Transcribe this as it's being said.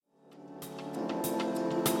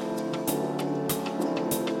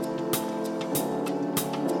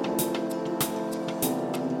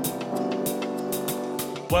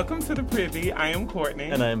Welcome to The Privy. I am Courtney.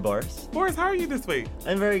 And I am Boris. Boris, how are you this week?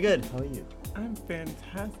 I'm very good. How are you? I'm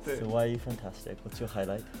fantastic. So why are you fantastic? What's your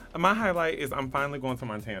highlight? My highlight is I'm finally going to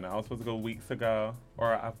Montana. I was supposed to go weeks ago,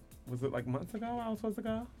 was it like months ago I was supposed to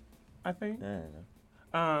go? I think. I don't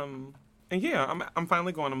know. And yeah, I'm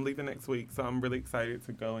finally going. I'm leaving next week, so I'm really excited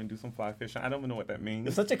to go and do some fly fishing. I don't even know what that means.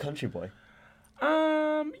 You're such a country boy. Yeah,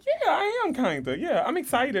 I am kinda. Yeah, I'm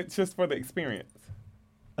excited just for the experience.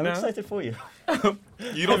 I'm excited for you.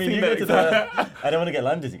 You don't seem that excited. I don't want to get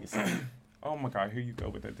Lyme disease. Oh my God, here you go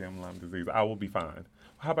with that damn Lyme disease. I will be fine.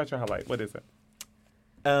 How about your highlight? What is it?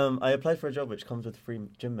 I applied for a job which comes with free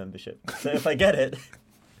gym membership. So if I get it,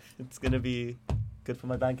 it's going to be good for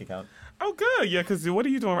my bank account. Oh, good. Yeah, because what are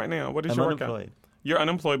you doing right now? What is I'm your unemployed. workout? You're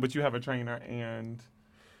unemployed, but you have a trainer and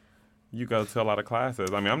you go to a lot of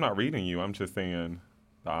classes. I mean, I'm not reading you. I'm just saying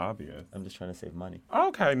the obvious. I'm just trying to save money.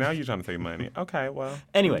 Okay, now you're trying to save money. Okay, well.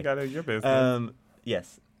 Anyway. You got to do your business.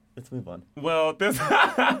 Yes. Let's move on. Well,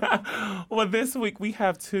 this week we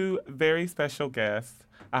have two very special guests.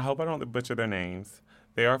 I hope I don't butcher their names.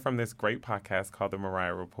 They are from this great podcast called The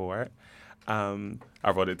Mariah Report. I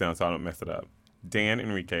wrote it down so I don't mess it up. Dan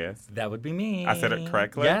Enriquez. That would be me. I said it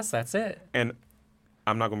correctly? Yes, that's it. And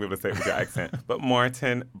I'm not going to be able to say it with your accent, but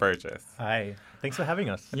Martin Burgess. Hi. Thanks for having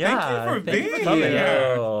us. Yeah, Thank you for being you.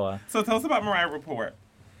 here. So tell us about Mariah Report.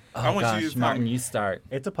 Oh, gosh, Martin, you start.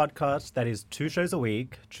 It's a podcast that is 2 shows a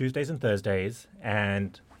week, Tuesdays and Thursdays.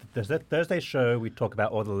 And the Thursday show, we talk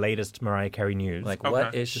about all the latest Mariah Carey news. Like,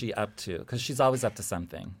 what is she up to? Because she's always up to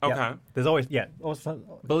something. Okay. Yeah. There's always,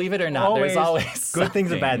 also, Believe it or not, there's always good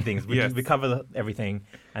things and something. bad things. We cover everything.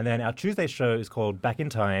 And then our Tuesday show is called Back in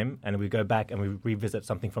Time. And we go back and we revisit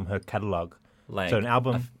something from her catalog. Like so an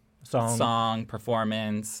album, song,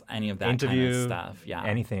 performance, any of that interview, kind of stuff. Yeah.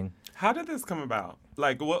 anything. How did this come about?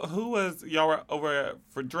 Like, who was, y'all were over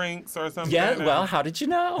for drinks or something? Yeah, well, how did you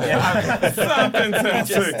know? Something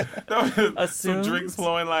to some assumed. drinks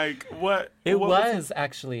flowing, like, what? It what was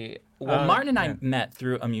actually. Well, Martin and I met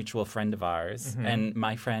through a mutual friend of ours, and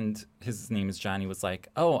my friend, his name is Johnny, was like,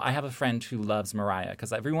 "Oh, I have a friend who loves Mariah."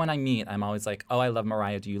 Because everyone I meet, I'm always like, "Oh, I love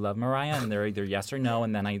Mariah. Do you love Mariah?" And they're either yes or no,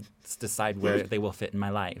 and then I decide where they will fit in my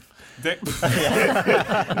life.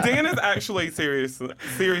 Dan is actually serious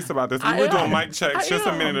about this. We were doing mic checks just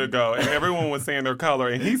a minute ago, and everyone was saying their color,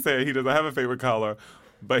 and he said he doesn't have a favorite color,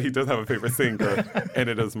 but he does have a favorite singer, and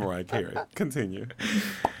it is Mariah Carey. Continue.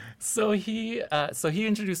 So he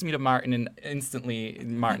introduced me to Martin, and instantly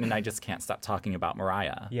Martin and I just can't stop talking about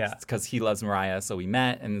Mariah. Yeah. Because he loves Mariah, so we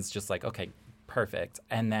met, and it's just like, okay, perfect.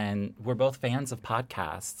 And then we're both fans of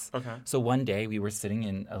podcasts. Okay. So one day we were sitting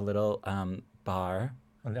in a little bar.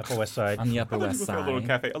 On the Upper West Side. On the Upper West Side. A little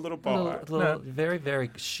cafe, a little bar. Very,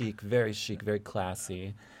 very chic, very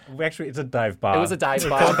classy. Actually, it's a dive bar. It was a dive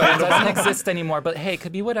bar, but it doesn't exist anymore. But hey, it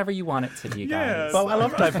could be whatever you want it to be, guys. Well, I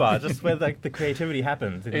love dive bars. Just where the creativity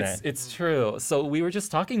happens in there. It's true. So we were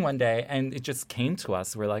just talking one day, and it just came to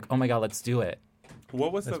us. We're like, oh my God, let's do it.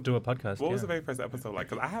 Let's do a podcast. What was the very first episode like?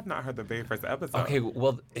 Because I have not heard the very first episode. Okay,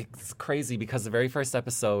 well, it's crazy because the very first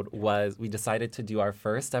episode was we decided to do our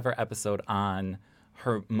first ever episode on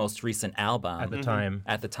her most recent album. At the time.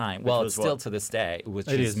 At the time. Well, it's still to this day, which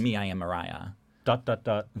is Me, I Am Mariah. ...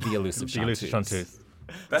 The Elusive Chanteuse.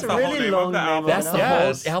 That's a the really whole name of long the name. album. That's the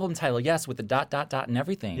Yes. whole album title, yes, with the ... and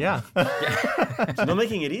everything. Yeah. You're not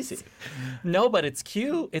making it easy. No, but it's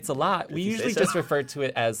cute. It's a lot. We you say usually so. just refer to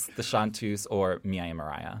it as the Chanteuse or Me, I Am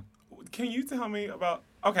Mariah. Can you tell me about?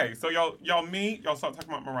 Okay, so y'all meet, y'all start talking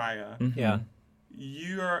about Mariah. Yeah.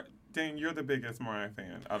 You're the biggest Mariah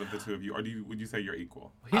fan out of the two of you, or would you say you're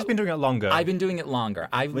equal? He's been doing it longer. I've been doing it longer.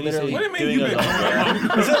 I've When you say literally... What do you mean doing you've it been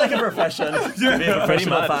longer? Is it like a profession? Yeah. Being a Pretty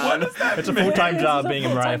professional much. fan? It's a full-time job being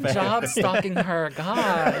a Mariah fan. job stalking her.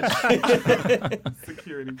 Gosh.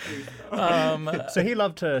 Security, please. So he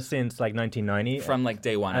loved her since like 1990. From like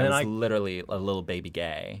day one, And I then was literally a little baby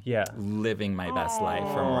gay. Yeah. Living my best life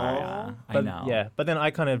for Mariah. I But, know. Yeah, but then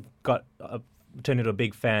I kind of turned into a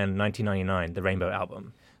big fan. 1999, the Rainbow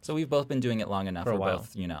album. So we've both been doing it long enough. For a We're while.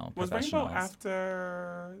 both, Was professionals. Rainbow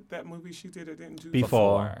after that movie she did or didn't do?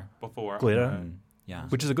 Before. Before. Glitter, Yeah.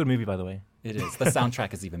 which is a good movie, by the way. It is. The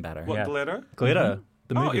soundtrack is even better. What, Yeah. Glitter? Glitter,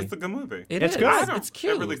 the movie. Oh, it's a good movie. It's is. good. I haven't It's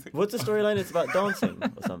cute. really seen- What's the storyline? It's about dancing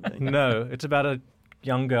or something. No, it's about a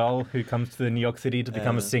young girl who comes to New York City to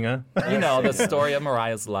become a singer. You know, the story of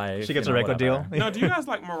Mariah's life. She gets you a know, record whatever. deal. No, do you guys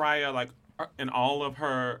like Mariah, like, in all of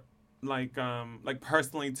her, like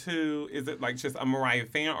personally, too? Is it, like, just a Mariah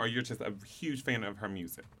fan, or you're just a huge fan of her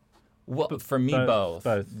music? Well, for me, Both.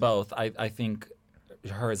 both. I think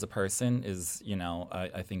her as a person is,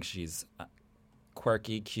 I think she's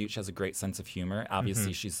quirky, cute. She has a great sense of humor.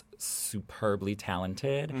 Obviously, she's superbly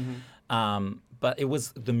talented. But it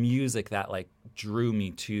was the music that like drew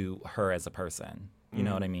me to her as a person. You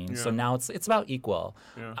know what I mean? So now it's about equal.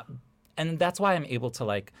 And that's why I'm able to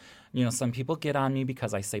like, you know, some people get on me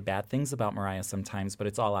because I say bad things about Mariah sometimes, but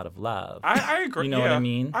it's all out of love. I agree. You know what I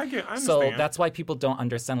mean? I understand. So that's why people don't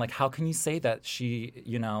understand, like, how can you say that she,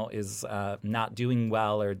 you know, is not doing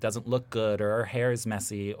well or doesn't look good or her hair is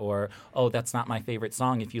messy or, oh, that's not my favorite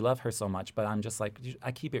song if you love her so much. But I'm just like,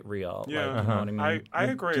 I keep it real. Yeah. Like, you know what I mean? I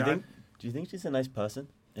agree. Do you think she's a nice person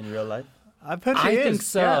in real life? I've heard she I is. think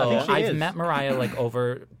so. Yeah, I think she I've is. met Mariah like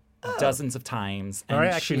over dozens of times. And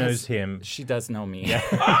Mariah actually she knows him. She does know me. Yeah.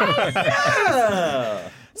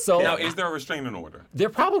 So Now, is there a restraining order? there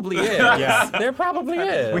probably is. There probably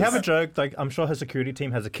is. We have a joke, like, I'm sure her security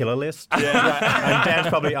team has a killer list. And Dan's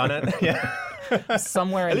probably on it. Yeah.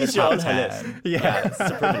 somewhere At in least the you're top on her 10. list. Yeah. It's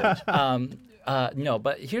a privilege. No,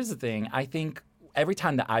 but here's the thing. I think every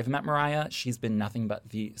time that I've met Mariah, she's been nothing but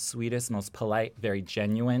the sweetest, most polite, very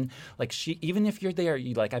genuine. Like she, even if you're there,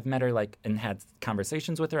 I've met her like and had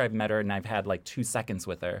conversations with her. I've met her and I've had like 2 seconds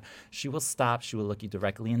with her. She will stop. She will look you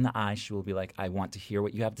directly in the eye. She will be like, "I want to hear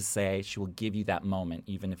what you have to say." She will give you that moment,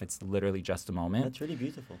 even if it's literally just a moment. That's really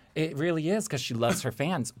beautiful. It really is because she loves her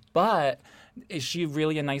fans. But is she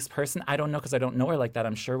really a nice person? I don't know because I don't know her like that.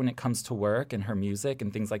 I'm sure when it comes to work and her music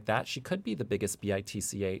and things like that, she could be the biggest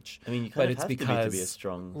bitch. I mean, you but kind of it's have because to be a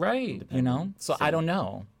strong, right, you know. independent So I singer. don't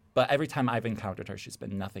know. But every time I've encountered her, she's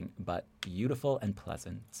been nothing but beautiful and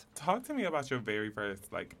pleasant. Talk to me about your very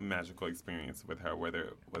first like magical experience with her.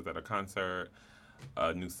 Whether was at a concert,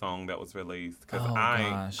 a new song that was released. Because Oh,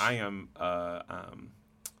 gosh. I am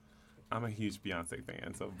I'm a huge Beyonce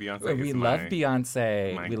fan. So Beyonce We is love my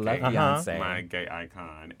Beyonce. We love Beyonce. my gay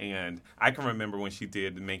icon. And I can remember when she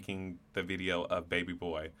did making the video of Baby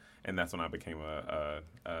Boy. And that's when I became a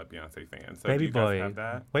Beyonce fan. So Baby do you guys Boy. have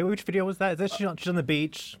that? Wait, which video was that? Is that she's on the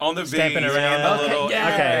beach? On the Stamping beach, around. and the little, Okay,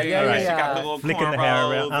 yeah, Okay, yeah, all right. She got yeah. the little Flicking the hair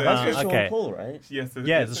around. cornrows and- That's just Okay. Sean Paul, right? Yes,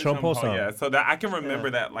 It's a Sean Paul song. Yeah, so that I can remember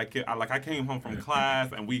that, like I came home from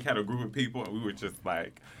class and we had a group of people and we were just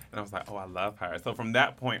like, and I was like, oh, I love her. So from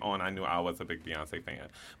that point on, I knew I was a big Beyonce fan.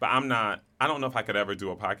 But I don't know if I could ever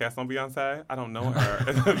do a podcast on Beyonce. I don't know her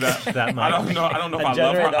That much. I don't know if I love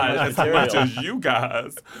generate her that much as much material. as you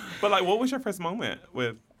guys. But like, what was your first moment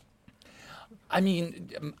with I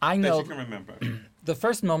mean, I that know you can remember? the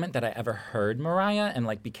first moment that I ever heard Mariah and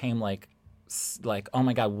like became like oh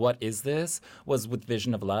my God, what is this? Was with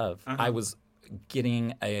Vision of Love. I was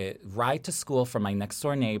getting a ride to school from my next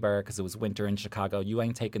door neighbor because it was winter in Chicago. You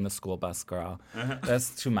ain't taking the school bus, girl.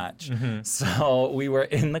 That's too much. So we were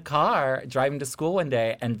in the car driving to school one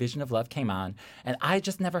day and Vision of Love came on and I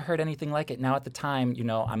just never heard anything like it. Now at the time, you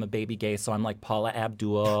know, I'm a baby gay, so I'm like Paula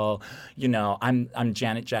Abdul, you know, I'm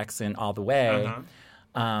Janet Jackson all the way.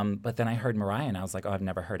 But then I heard Mariah and I was like, oh, I've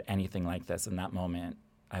never heard anything like this. In that moment,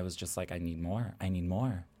 I was just like, I need more. I need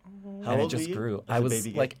more. How And it old just were you grew. as I a was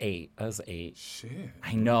baby gay? like 8. I was 8. Shit.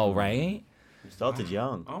 I know, right? You started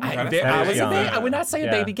young. Oh my God, that's I was was a young. baby. I would not say a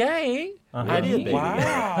Yeah. baby gay. Really a baby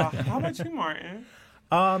Wow. How about you, Martin?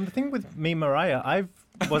 The thing with me, Mariah, I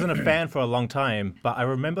wasn't a fan for a long time, but I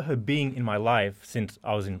remember her being in my life since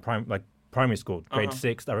I was in primary school, grade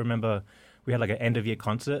 6. I remember we had like an end of year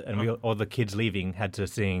concert, and all the kids leaving had to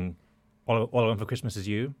sing "All I Want for Christmas Is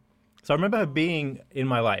You." So I remember her being in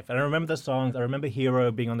my life, and I remember the songs. I remember "Hero"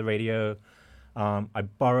 being on the radio. I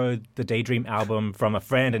borrowed the Daydream album from a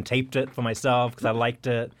friend and taped it for myself because I liked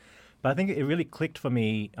it. But I think it really clicked for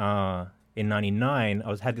me in '99.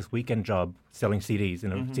 I had this weekend job selling CDs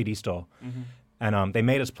in a CD store. And they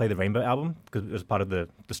made us play the Rainbow album because it was part of the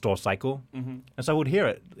store cycle. And so I would hear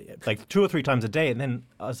it like 2 or 3 times a day. And then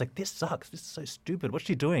I was like, this sucks. This is so stupid. What's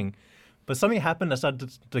she doing? But something happened. I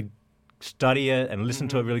started to study it and listen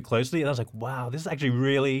to it really closely. And I was like, wow, this is actually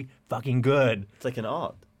really fucking good. It's like an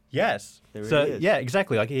art. Yes. It So, really is. yeah,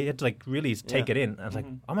 exactly. Like, he had to like really take Yeah. it in. I was like,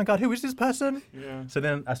 oh my God, who is this person? Yeah. So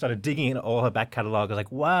then I started digging into all her back catalog. I was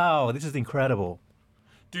like, wow, this is incredible.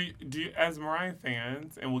 Do you, as Mariah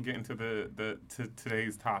fans, and we'll get into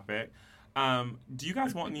today's topic, do you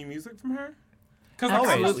guys want new music from her?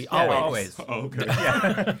 Absolutely, always. Oh, okay.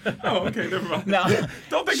 Yeah. Oh, okay. Never mind. No.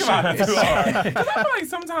 Don't think about it too hard. Because I feel like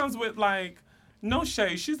sometimes with like, no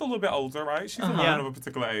shade, she's a little bit older, right? She's a woman Yeah. of a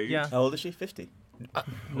particular age. Yeah. How old is she? 50.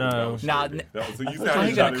 No. Nah, That was, you see How how you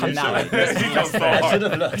you gonna come now like this? He goes so I hard. should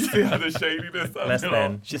have looked. You see how the shadiness of Less it all?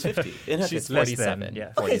 than. She's 50. In her She's 50s. Less 47. than,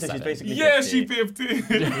 yeah. Okay, so 47. she's basically Yeah, 50. she 50.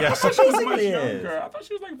 Yeah. I thought she was much Basically is. younger. I thought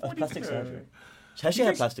she was like 42. Plastic surgery. Has she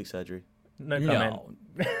had plastic surgery? No comment. No.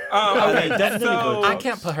 Okay, definitely so- Botox. I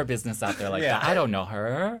can't put her business out there like Yeah. that. I don't know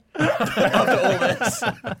her.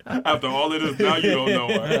 After all of this, now you don't know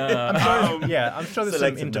her. I'm sure there's some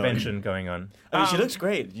Selective intervention going on. I mean, she looks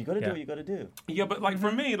great. You got to do yeah. what you got to do. Yeah, but like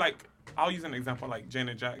for me, like I'll use an example like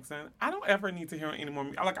Janet Jackson. I don't ever need to hear any more.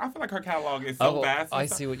 Like I feel like her catalog is so vast. and I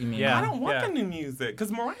stuff. see what you mean. Yeah. I don't want the new music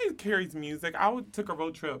because Mariah carries music. took a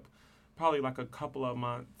road trip probably like a couple of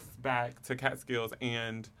months back to Catskills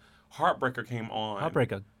and Heartbreaker came on.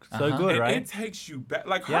 Heartbreaker. So good, And right? it takes you back.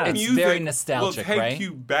 Like her Yeah. It's music very will nostalgic, take right?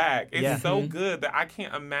 you back. It's Yeah. so good that I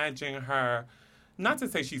can't imagine her. Not to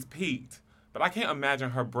say she's peaked, but I can't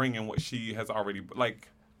imagine her bringing what she has already like.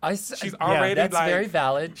 She's already that's like very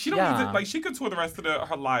valid. She don't need to, like she could tour the rest of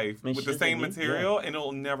her life I mean, with she the same doesn't need- material, and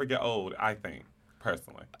it'll never get old. I think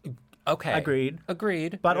personally. Okay.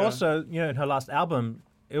 Agreed. But Yeah. also, in her last album,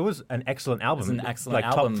 it was an excellent album. It was an excellent like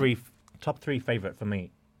album. Top three favorite for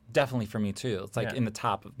me. Definitely for me too. It's like Yeah. in the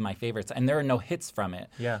top of my favorites, and there are no hits from it.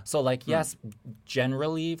 Yeah. So like, yes,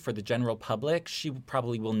 generally for the general public, she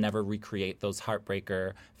probably will never recreate those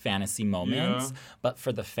heartbreaker fantasy moments. Yeah. But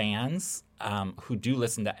for the fans who do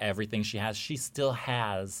listen to everything she has, she still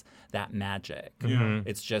has that magic. Yeah.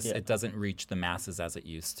 It's just Yeah. it doesn't reach the masses as it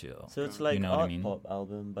used to. So it's like You know what I art mean? pop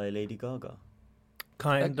album by Lady Gaga.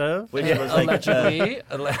 Kind of. Which was like, Allegedly,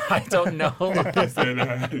 I don't know. Say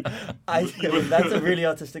that. I mean, that's a really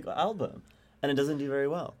artistic album, and it doesn't do very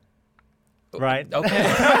well. Right. Okay.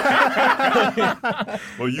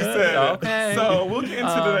 Well, you said it. Okay. So we'll get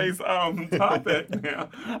into today's topic now.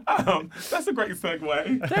 That's a great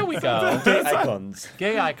segue. There we go. Gay icons.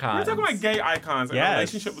 Gay icons. We're talking about gay icons and Yes. the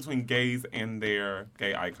relationship between gays and their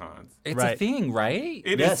gay icons. It's a Right. thing, right?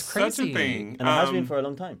 It is Yes. such a Crazy. thing. And it has been for a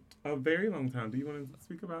long time. a very long time. Do you want to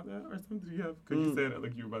speak about that or something? Do you have? Because you said it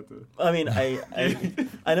like you were about to. I mean,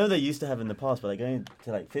 I know they used to have in the past, but like going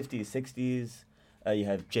to like 50s, 60s, you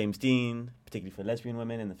have James Dean, particularly for lesbian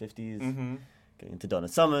women in the 50s, Mm-hmm. going into Donna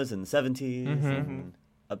Summers in the 70s, Mhm. and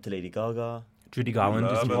up to Lady Gaga. Judy Garland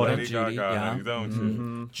is Love a important. Lady Judy, Gaga, yeah. honey, don't you?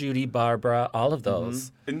 Mm-hmm. Judy, Barbara, all of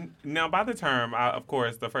those. And now, by the term, of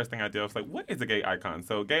course, the first thing I did was like, what is a gay icon?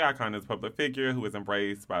 So, gay icon is a public figure who is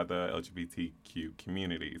embraced by the LGBTQ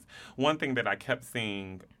communities. One thing that I kept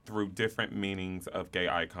seeing through different meanings of gay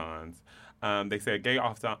icons, they say a gay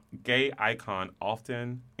icon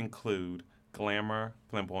often include glamour,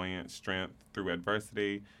 flamboyant strength through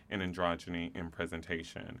adversity, and androgyny in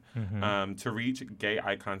presentation. To reach gay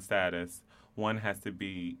icon status, one has to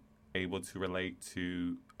be able to relate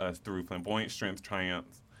to us through flamboyant strength,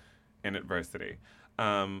 triumphs, and adversity.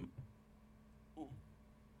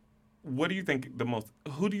 What do you think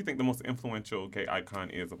who do you think the most influential gay icon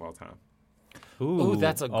is of all time? Ooh,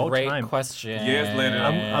 that's a all great time. question. Yes, let it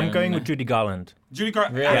I'm going with Judy Garland. Judy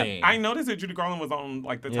Garland. Really? I noticed that Judy Garland was on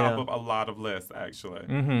like the top Yeah. of a lot of lists,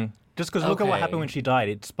 actually. Just because look at what Okay. happened when she died.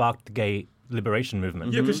 It sparked the gay liberation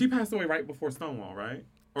movement. Yeah, because she passed away right before Stonewall, right?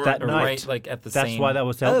 Or, That Or night. right, like at the That's same. why that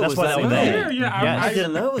was. Oh, That's was why that they were the there. night? Yeah, Yes. I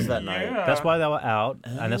didn't know it was that night. Yeah. That's why they were out,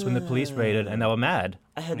 and that's when the police raided, and they were mad.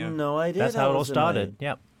 I had Yeah. no idea. That's that how it all was the started.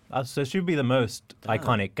 night. Yep. So she'd be the most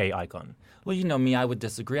iconic gay icon. Well, you know me, I would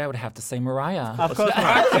disagree. I would have to say Mariah. Of course not.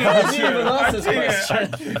 I didn't even ask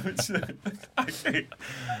this question. I can't.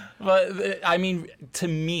 But I mean, to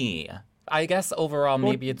me, I guess overall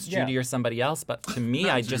maybe it's yeah. Judy or somebody else, but to me,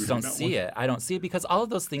 Not I just Judy, don't that see one. it. I don't see it because all of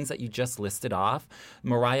those things that you just listed off,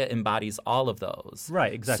 Mariah embodies all of those.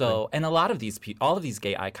 Right, exactly. So, and a lot of these all of these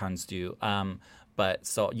gay icons do. But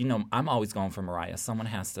so I'm always going for Mariah. Someone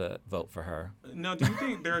has to vote for her. Now, do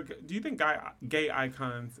you think gay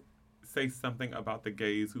icons say something about the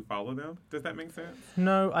gays who follow them? Does that make sense?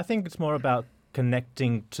 No, I think it's more about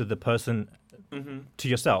connecting to the person, to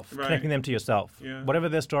yourself, Right. connecting them to yourself. Yeah. Whatever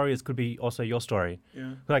their story is could be also your story.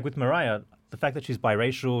 Yeah. Like with Mariah, the fact that she's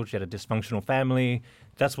biracial, she had a dysfunctional family,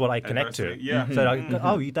 that's what I connect to. Adversity, yeah. So I go,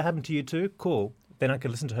 oh, that happened to you too? Cool. Then I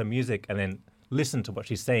could listen to her music and then listen to what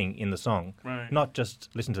she's saying in the song, Right. not just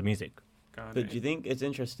listen to music. Got But it. do you think it's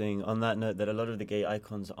interesting on that note that a lot of the gay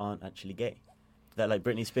icons aren't actually gay? That like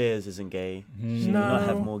Britney Spears isn't gay. Should we not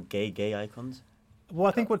have No. more gay icons? Well,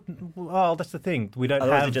 I think that's the thing. We don't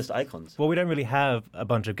Otherwise, have they're just icons. Well, we don't really have a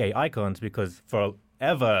bunch of gay icons because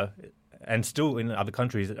forever, and still in other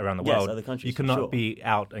countries around the Yes, world, other countries, you cannot sure. be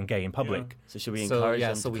out and gay in public. So should we So encourage yeah,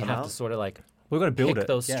 them so to we come have out? to sort of like We've got to build pick it.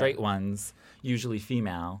 those yeah. straight ones, usually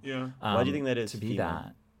female. Yeah. Why do you think that is to be female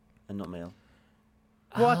that? and not male?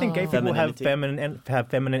 Well, I think gay people have Femininity?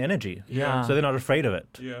 feminine energy, Yeah. so they're not afraid of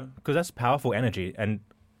it Yeah. because that's powerful energy, and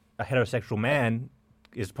a heterosexual man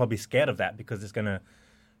is probably scared of that because it's going to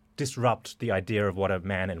disrupt the idea of what a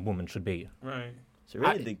man and woman should be. Right. So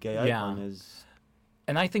really, the gay yeah. icon is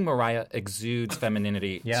And I think Mariah exudes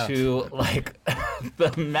femininity Yeah. to like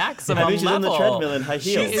the maximum I mean, she's on the level. treadmill in high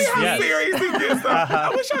heels. is- How Yes. serious he gets. I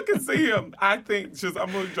wish I could see him. I think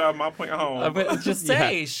I'm going to drive my point home. But just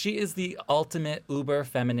say she is the ultimate uber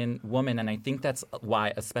feminine woman, and I think that's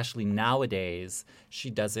why, especially nowadays, she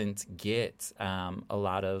doesn't get a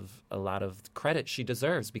lot of credit she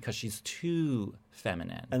deserves because she's too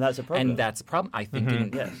feminine, And that's a problem. And that's a problem. I think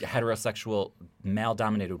in heterosexual,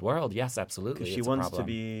 male-dominated world, yes, absolutely, Because she it's a wants to problem.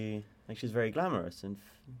 be like she's very glamorous and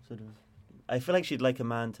sort of. I feel like she'd like a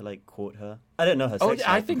man to like court her. I don't know her. Oh, sex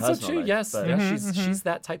I life think and so personal too. life, Yes, but yeah, she's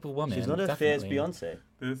that type of woman. she's not a definitely. fierce Beyonce.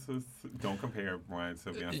 Don't compare Mariah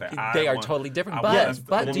to Beyonce. They are totally different. I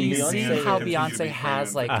But want do you Beyonce see to how continue to Beyonce be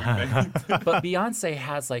has friends like? and everything. But Beyonce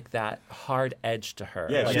has like that hard edge to her.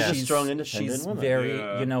 Yeah, Like, she's a strong, independent she's woman. very,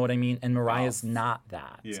 Yeah. you know what I mean. And Mariah's not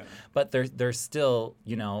that. Yeah. But they're still,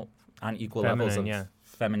 on equal levels of Feminine, yeah.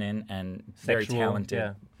 feminine and very Sexual,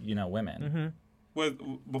 talented, yeah. women.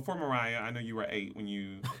 Before Mariah, I know you were 8 when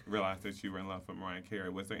you realized that you were in love with Mariah Carey.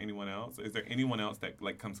 Was there anyone else? Is there anyone else that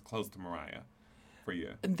like comes close to Mariah for you?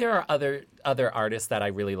 There are other artists that I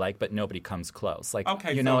really like, but nobody comes close. Like,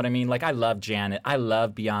 Okay, you know so- what I mean? Like, I love Janet. I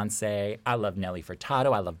love Beyonce. I love Nelly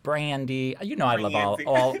Furtado. I love Brandy. I love Brandy.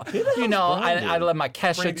 all. I love my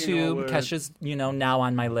Kesha Brandy too. Norwood. Kesha's, now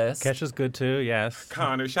on my list. Kesha's good too. Yes.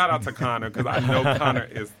 Connor, shout out to Connor because I know Connor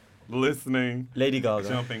is listening, Lady Gaga.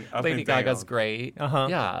 jumping up Lady and down. Gaga's great. Uh-huh.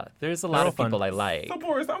 Yeah, there's a They're lot all of people fun. I like. So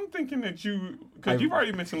Boris, I'm thinking that because you've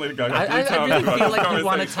already mentioned Lady Gaga 3 I times. really throughout feel this like you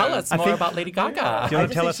want to tell conversation. us more about Lady Gaga. Do you I want to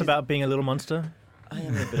just tell think us she's- about being a little monster? I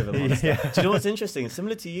am a bit of a monster. Yeah. Do you know what's interesting?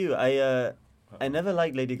 Similar to you, I never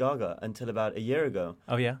liked Lady Gaga until about a year ago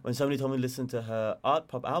Oh yeah. when somebody told me to listen to her art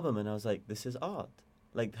pop album, and I was like, this is art.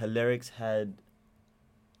 Like her lyrics had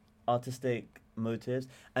artistic motives,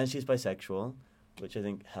 and she's bisexual, which I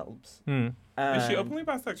think helps. Hmm. Is she And openly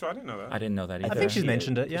bisexual? I didn't know that. I didn't know that either. I think she's she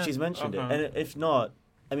mentioned is. it, yeah. She's mentioned Uh-huh. it, and if not,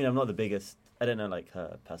 I mean, I'm not the biggest. I don't know like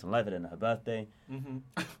her personal life. I don't know her birthday,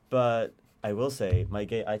 but I will say my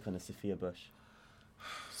gay icon is Sophia Bush.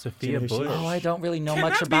 Sophia who she Bush. is? Oh, I don't really know Can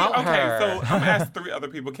much that be- about okay, her. so I'm gonna ask 3 other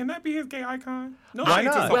people. Can that be his gay icon? No Why shade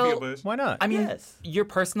to not? Sophia Well, Bush. Why not? I mean, Yes. your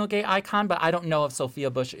personal gay icon, but I don't know if Sophia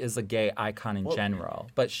Bush is a gay icon in Well, general.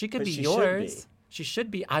 But she could but be she should yours. be. She should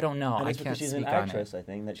be. I don't know. And I it's can't because she's speak an on actress, it. I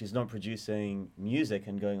think, that she's not producing music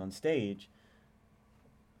and going on stage.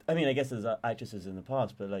 I mean, I guess there's actresses in the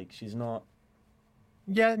past, but like she's not.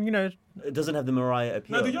 Yeah, It doesn't have the Mariah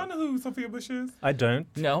appeal. No, do y'all know who Sophia Bush is? I don't.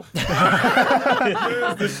 No, There's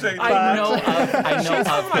the shade. I know She's of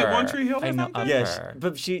from, like, her. One Tree Hill or I know something? of Yes, her.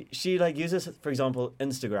 but she like uses, for example,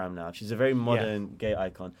 Instagram now. She's a very modern gay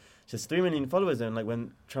icon. She has 3 million followers, and like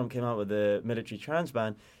when Trump came out with the military trans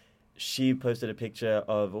ban, she posted a picture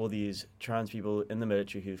of all these trans people in the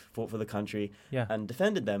military who fought for the country Yeah. and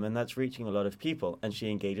defended them, and that's reaching a lot of people. And she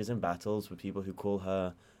engages in battles with people who call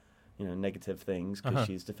her, negative things because Uh-huh.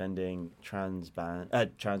 she's defending trans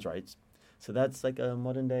rights. So that's like a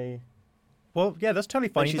modern day. Well, yeah, that's totally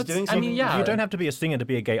fine. she's But, doing I mean, something- yeah. You don't have to be a singer to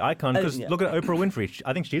be a gay icon. Because yeah. look at Oprah Winfrey.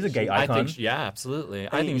 I think she's a gay I icon think, absolutely.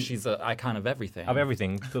 I mean- think she's an icon of everything. of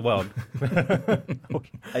everything, the world.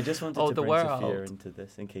 I just wanted Oh, to the bring Sophia world. into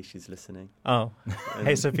this in case she's listening. Oh,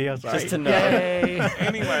 hey Sophia. Just to know. Yay!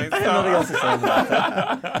 Anyway, Nothing else to say about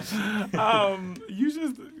that. you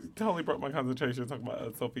just totally broke my concentration talking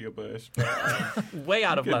about Sophia Bush. But Way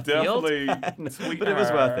out of you left could field. definitely tweet But it was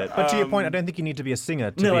her. worth it. But to your point, I don't think you need to be a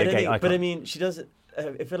singer to No, be I a don't gay think. icon. But I mean, she does.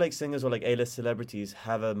 I feel like singers or like A-list celebrities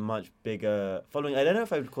have a much bigger following. I don't know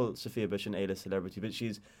if I would call Sophia Bush an A-list celebrity, but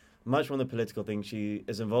she's much more on the political thing. She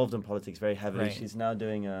is involved in politics very heavily. Right. She's now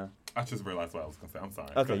doing a. I just realized what I was going to say. I'm sorry.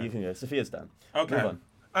 Go Okay, ahead. you can go. Sophia's done. Okay. Move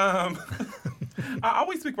on. I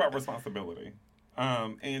always speak about responsibility.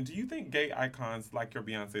 And do you think gay icons like your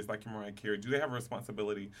Beyonce's, like your Mariah Carey, do they have a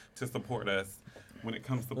responsibility to support us when it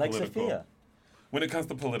comes to Like political? Sophia. When it comes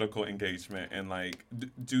to political engagement and like,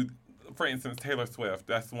 do for instance, Taylor Swift,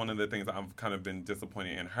 that's one of the things I've kind of been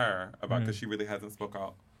disappointed in her about because she really hasn't spoke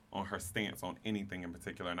out on her stance on anything in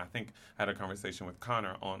particular. And I think I had a conversation with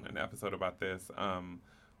Connor on an episode about this.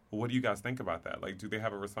 What do you guys think about that? Like, do they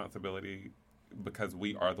have a responsibility because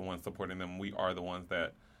we are the ones supporting them? We are the ones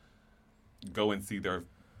that go and see their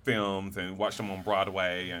films and watch them on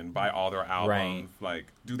Broadway and buy all their albums. Like,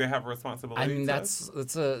 do they have a responsibility? I mean, to us?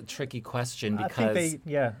 that's a tricky question I because think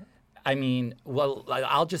they, I mean, well,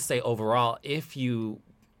 I'll just say overall, if you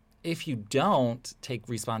don't take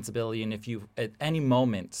responsibility and if you at any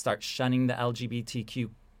moment start shunning the LGBTQ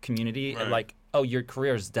community, Right. like, oh, your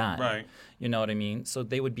career's done. Right. You know what I mean? So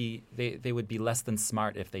they would be less than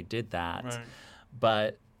smart if they did that. Right.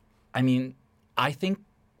 But I mean, I think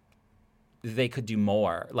they could do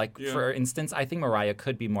more. Like, for instance, I think Mariah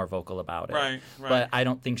could be more vocal about it. Right. But I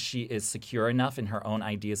don't think she is secure enough in her own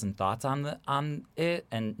ideas and thoughts on it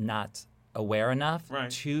and not aware enough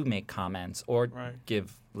to make comments or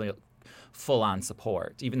give like, full-on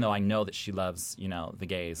support, even though I know that she loves, the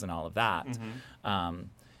gays and all of that.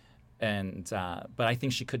 But I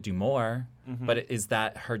think she could do more. But is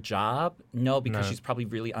that her job? No, because she's probably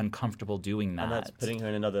really uncomfortable doing that. And that's putting her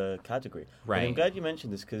in another category. Right. But I'm glad you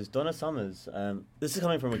mentioned this because Donna Summers, this is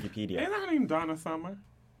coming from Wikipedia. Ain't her name Donna Summer?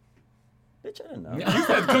 Bitch, I don't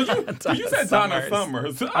know. You said Donna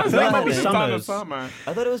Summers. I was like, like, maybe Donna Summer.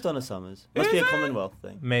 I thought it was Donna Summers. Must be a Commonwealth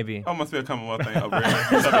thing. Maybe. Oh, must be a Commonwealth thing. Oh,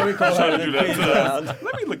 really? Trying to do that to us.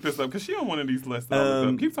 Let me look this up because she on one of these lists.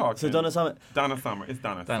 Keep talking. So Donna Summer. Donna Summer. It's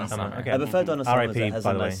Donna Summer. Okay. I prefer Donna Summer. R.I.P., It has by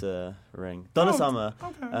a the way. nicer ring. Donna Summer.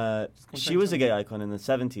 She was a gay icon in the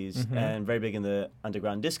 70s and very big in the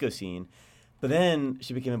underground disco scene. But then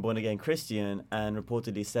she became a born-again Christian and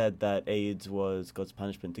reportedly said that AIDS was God's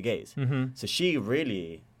punishment to gays. So she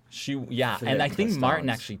really... and I think Martin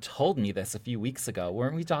actually told me this a few weeks ago.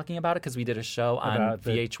 Weren't we talking about it? Because we did a show on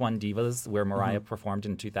VH1 Divas where Mariah performed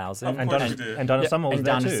in 2000. And Donna Summer was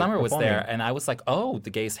there too. And Donna Summer was performing. there. And I was like, oh,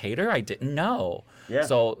 the gays hate her? I didn't know. Yeah.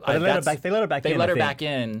 So But they let her back in. They let her I think, back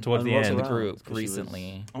in towards the to end. the group Because she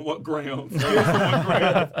recently. On what grounds?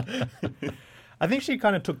 I think she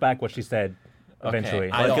kind of took back what she said eventually.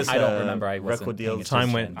 I Like don't remember. I wasn't record deal paying Time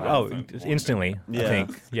attention, went but- instantly. Yeah. I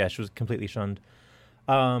think she was completely shunned.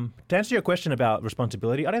 To answer your question about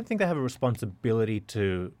responsibility, I don't think they have a responsibility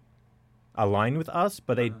to align with us,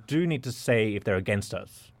 but they do need to say if they're against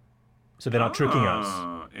us, so they're not tricking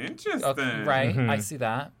us. Interesting. Okay, right, I see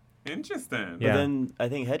that. Interesting. But Yeah. then I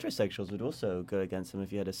think heterosexuals would also go against them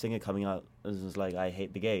if you had a singer coming out and was like, I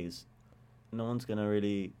hate the gays. No one's going to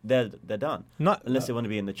really... They're done. Not Unless they want to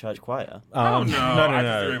be in the church choir. Oh, no. no. I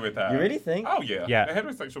disagree with that. You really think? Oh, yeah. Yeah. The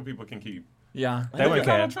heterosexual people can keep. Yeah. They won't Look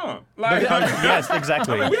care. at Donald Trump. Like, Yes,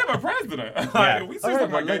 exactly. I mean, we have a president. Like, we see Alright,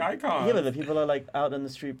 some but gay like- icons. Yeah, but the people are like out on the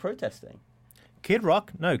street protesting. Kid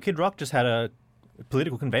Rock just had a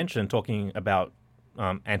political convention talking about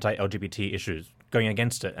anti-LGBT issues, going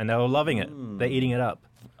against it, and they were loving it. They're eating it up.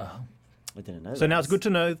 I didn't know So now it's good to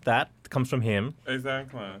know that comes from him.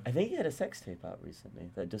 Exactly. I think he had a sex tape out recently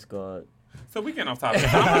that just got... So we getting off topic.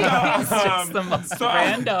 It's just the most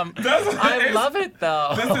random. I love it,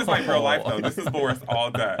 though. This is like real life, though. This is Boris all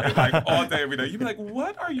day. Like, all day, every day. You'd be like,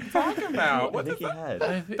 what are you talking about? What I think is he that?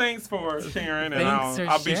 had. Thanks for sharing, and Thanks for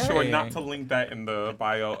I'll be sure sharing. not to link that in the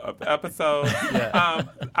bio of the episode.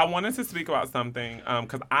 I wanted to speak about something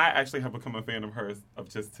because I actually have become a fan of hers of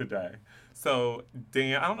just today. So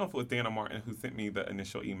Dan, I don't know if it was Dan or Martin who sent me the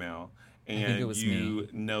initial email, and think it was you me.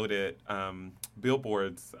 noted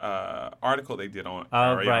Billboard's article they did on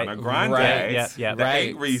Right. Ariana Grande. Right. Yeah. The 8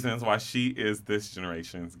 Right. reasons why she is this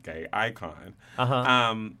generation's gay icon.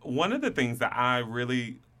 Uh-huh. One of the things that I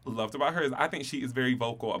really loved about her is I think she is very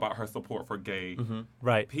vocal about her support for gay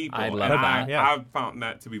Right. people. I love and that. Yeah. I found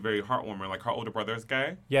that to be very heartwarming. Like, her older brother is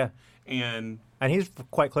gay. Yeah. And And he's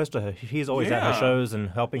quite close to her. He's always at her Yeah. shows and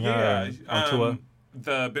helping her and on tour.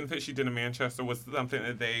 The benefit she did in Manchester was something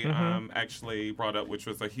that they actually brought up, which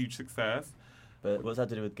was a huge success. But what's that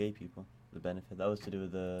to do with gay people? The benefit? That was to do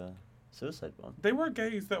with the suicide one. They were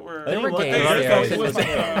gays that were... There were What? gays They- there. It was like,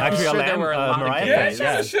 Actually, sure a there were a lot of Mariah yeah, fans, she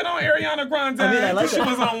was shit on Ariana Grande. I mean, I like she that.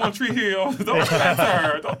 was on One Tree Hill. Don't do that to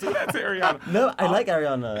her. Don't do that to Ariana. No, I like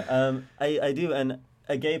Ariana. I do, and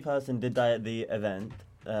a gay person did die at the event.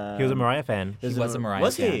 He was a Mariah fan. He was a Mariah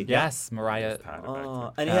Was fan. he? Yes, Mariah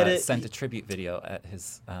Oh, and he had it. sent a tribute video at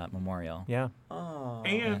his memorial. Yeah. Oh,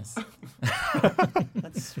 And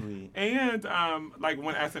that's sweet. and like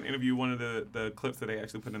when asked in an interview, one of the clips that they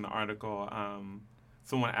actually put in the article,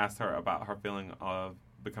 someone asked her about her feeling of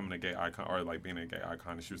becoming a gay icon or like being a gay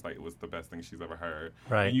icon, and she was like, it was the best thing she's ever heard.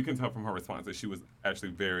 Right. And you can tell from her response that she was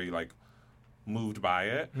actually very like moved by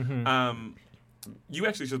it. You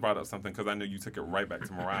actually just brought up something because I know you took it right back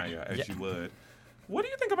to Mariah as you would. What do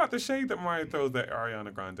you think about the shade that Mariah throws at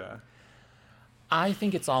Ariana Grande? I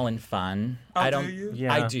think it's all in fun. Oh, I don't. do you?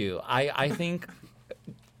 Yeah. I do. I think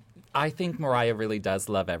Mariah really does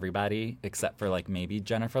love everybody except for like maybe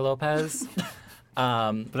Jennifer Lopez.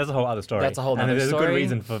 But that's a whole other story. That's a whole and other there's a story. good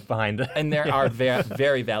reason behind it. And there are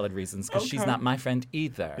very valid reasons because she's Okay. not my friend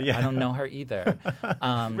either. Yeah. I don't know her either.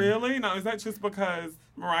 Really? Now, is that just because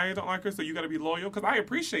Mariah don't like her, so you got to be loyal? Because I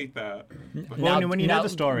appreciate that. Well, when you know the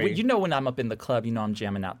story. You know when I'm up in the club, you know I'm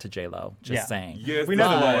jamming out to J-Lo. Just Yeah. saying. Yes, We know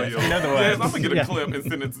the that's words. loyal. We know the Yes, words. I'm going to get a Yeah. clip and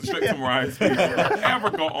send it straight to Mariah's people. Ever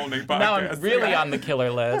go on their podcast. Now I'm really on the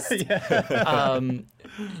killer list.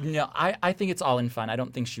 No, I think it's all in fun. I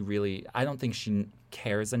don't think she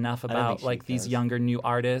cares enough don't about think she like these cares. younger new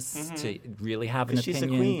artists to really have an 'Cause she's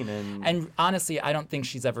opinion. a queen, and honestly, I don't think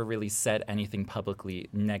she's ever really said anything publicly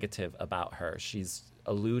negative about her. She's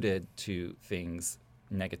alluded to things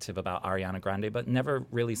negative about Ariana Grande, but never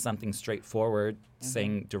really something straightforward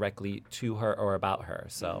saying directly to her or about her.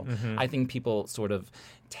 So I think people sort of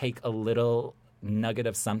take a little nugget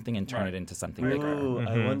of something and turn it into something bigger. Ooh,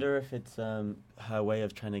 I wonder if it's her way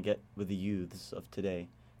of trying to get with the youths of today.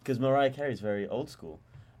 Because Mariah Carey is very old school,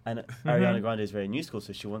 and Ariana Grande is very new school.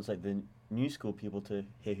 So she wants like the new school people to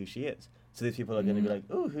hear who she is. So these people are going to be like,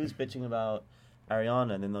 "Oh, who's bitching about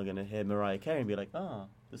Ariana?" And then they're going to hear Mariah Carey and be like, "Oh,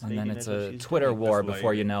 this And lady then knows it's what a she's Twitter doing." war This before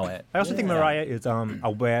lady. you know it. I also think Yeah. Mariah is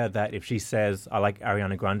aware that if she says, I like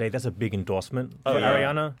Ariana Grande, that's a big endorsement Oh, for yeah.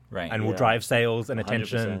 Ariana. Right. And will Yeah. drive sales and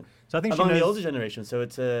attention. 100%. So I think Among she the knows older generation, so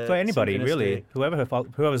it's a for anybody, really.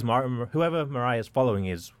 synchronistic. Whoever Mariah's following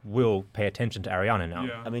is will pay attention to Ariana now.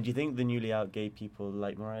 Yeah. I mean, do you think the newly out gay people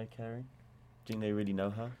like Mariah Carey? Do you think they really know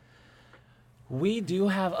her? We do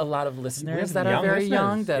have a lot of listeners that young are very listeners,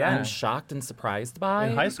 young that yeah. I'm shocked and surprised by.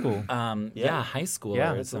 In high school. Yeah, high schoolers.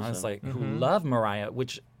 Yeah. That's And I was awesome. like, who love Mariah,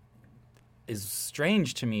 which is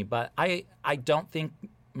strange to me, but I don't think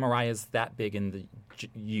Mariah's that big in the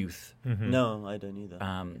youth No, I don't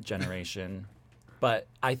either. generation. But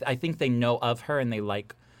I think they know of her and they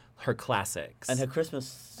like her classics. and her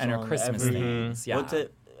Christmas and her song, Christmas every- things. Yeah. What's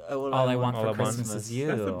it? All I want All for I Want. Christmas is you.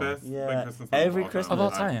 That's the best Yeah, like, Christmas song every of all Christmas. Of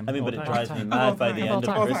all time. I mean, but All it time. drives me Of mad all by time. the Of end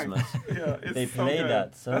all of time. Christmas. Yeah, it's They so play good.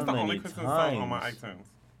 that so That's the many only Christmas song on my times.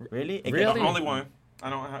 iTunes. Really? It Really? The gets- only one. I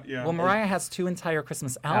don't have. Yeah. Well, Mariah has 2 entire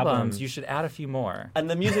Christmas albums. Albums. You should add a few more. And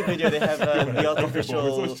the music video, they have the artificial.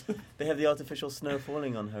 Boys. They have the artificial snow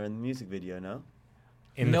falling on her in the music video. No.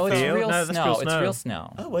 In No, the it's field? real No, that's snow. real It's snow. real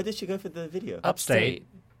snow. Oh, where did she go for the video? Upstate.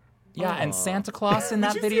 Yeah, and Aw. Santa Claus in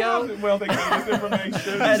that Did you see how video. well they gave this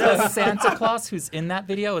information? I know. The Santa Claus who's in that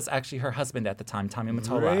video is actually her husband at the time, Tommy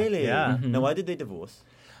Mottola. Really? Yeah. Now, why did they divorce?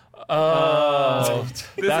 Oh,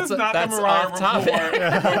 This that's is not that's the Mariah off topic.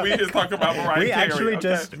 report, but we just talk about Mariah We Carey. actually okay?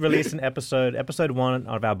 just released an episode 1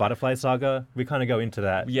 of our Butterfly Saga. We kind of go into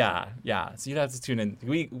that. Yeah. So you'd have to tune in.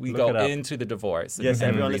 We Look go it up. into the divorce. Yes, and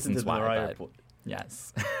everyone listen to reasons the why, Mariah but- report.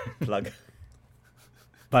 Yes. Plug.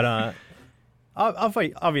 But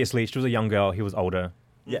obviously, she was a young girl. He was older.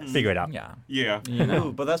 Yes. Figure it out. Yeah. Yeah. You know.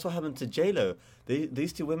 Ooh, but that's what happened to J-Lo.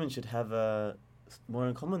 These two women should have more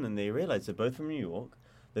in common than they realize. They're both from New York.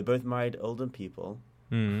 They both married older people.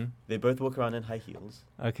 Mm. They both walk around in high heels.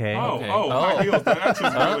 Okay. Okay. High heels.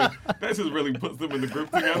 That just really puts them in the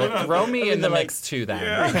group together. Well, throw me in the they're like- mix too, then.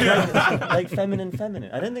 Yeah. Like feminine.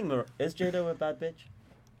 I don't think is J-Lo a bad bitch?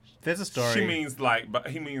 There's a story. She means but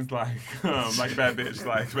he means like bad bitch,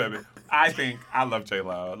 like bad bitch. I love J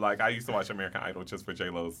Lo. Like I used to watch American Idol just for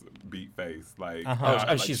J Lo's beat face. Like,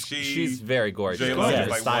 like, she's very gorgeous. J-Lo Yeah, is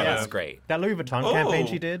her like style one is of- great. that Louis Vuitton campaign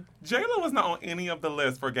she did. J Lo was not on any of the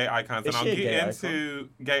lists for gay icons, Is and she I'll a gay get into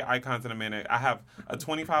gay icons in a minute. I have a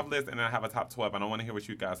 25 list, and I have a top 12. I don't want to hear what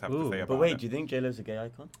you guys have to say about But wait, it. do you think J-Lo's a gay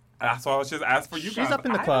icon? That's why I was just asked for you She's guys. up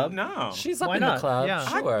in the I club. don't know. She's up Why in not? the club, Yeah.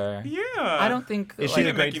 sure. Yeah. I don't think. Is She she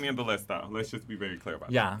didn't a make great- me in the list though. Let's just be very clear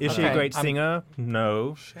about Yeah. Is she a okay. great singer?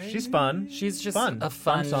 No. She's fun. She's just Fun. a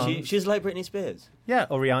fun. song. She's like Britney Spears. Yeah,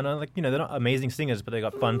 or Rihanna. Like, they're not amazing singers, but they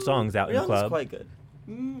got fun songs out in the Rihanna's club. quite good.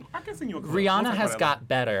 I can sing you a club. Rihanna We'll has talk about got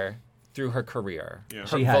better through her career. Yeah. Her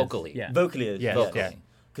She has, vocally. yeah. Vocally is. Yes, Vocally. yeah.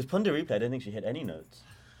 Because Ponder Replay, I don't think she hit any notes.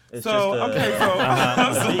 It's So just, okay,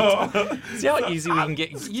 so See how easy we can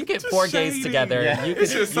get. You get 4 gays shady. together. Yeah. You can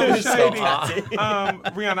It's just so you just go shady. off.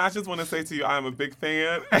 Rihanna, I just want to say to you, I'm a big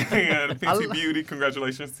fan, and Fenty Beauty,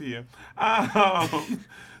 congratulations to you.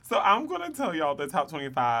 So I'm going to tell y'all the top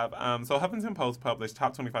 25. So Huffington Post published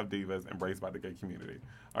top 25 divas embraced by the gay community.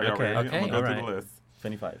 Are y'all Okay. ready? Okay. I'm going to go through Alright. the list.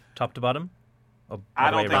 25. Top to bottom? Or I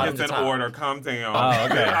all the way don't think around? it's to in top. order. Calm down. Oh,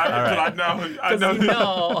 okay. I know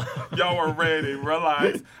No. y'all were ready.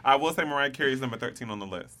 Relax. I will say Mariah Carey is number 13 on the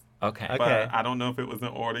list. Okay. Okay. But I don't know if it was in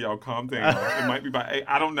order. Y'all calm down. It might be by 8.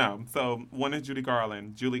 I don't know. So one is Judy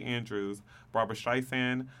Garland, Julie Andrews, Barbara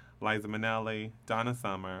Streisand, Liza Minnelli, Donna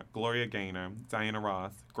Summer, Gloria Gaynor, Diana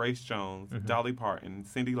Ross, Grace Jones, Dolly Parton,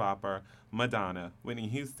 Cyndi Lauper, Madonna, Whitney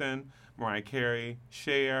Houston, Mariah Carey,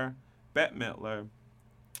 Cher, Bette Midler,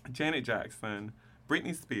 Janet Jackson,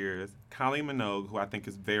 Britney Spears, Kylie Minogue, who I think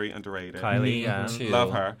is very underrated. Kylie, Me yeah. too.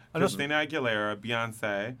 Love her. I don't- Christina Aguilera,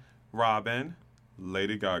 Beyonce, Robin,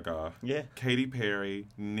 Lady Gaga, Yeah. Katy Perry,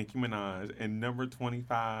 Nicki Minaj, and number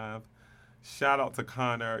 25. Shout out to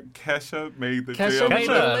Connor. Kesha made the Kesha deal. made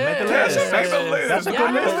the Kesha made the list. Kesha made the list. That's a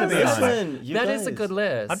good list to be Yes. on. Listen, you That guys, is a good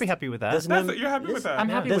list. I'd be happy with that. There's no, That's it. You're happy with that? I'm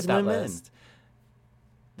happy There's with that no men. list.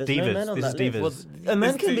 There's Divas. no men on This that is list. divas. A man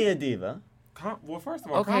It's can be di- a diva. Well, first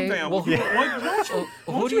of all, Okay, calm down. well, who-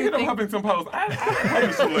 Won't do you you hit a think- Huffington Post? I didn't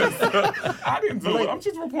publish the list. I didn't do it. I'm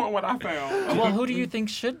just reporting what I found. Well, who do you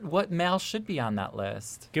think what male should be on that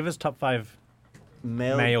list? Give us top 5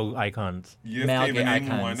 Male. male icons. Yes, Male David, gay name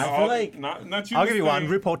icons. one. I feel like- not you. I'll give you one.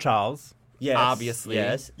 listening. RuPaul Charles. Yes. Obviously.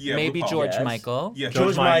 Yes. Yeah, Maybe RuPaul. George Yes. Michael. Yes,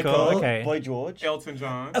 George Michael. Okay. Boy George. Elton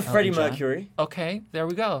John. Freddie Elton John. Mercury. Okay, there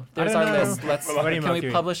we go. There's don't our know. list. Freddie Can we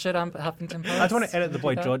Mercury. publish it on Huffington Post? I just want to edit the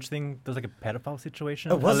Boy Okay. George thing. There's like a pedophile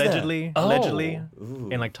situation. Oh, was there? allegedly. Oh. Allegedly. Ooh.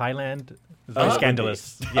 In like Thailand. It's very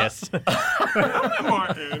scandalous. Yes.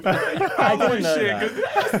 Martin. I didn't know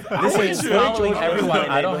that. This is following George everyone.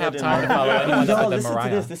 Michael. I don't have time to follow anyone No, other than listen Mariah.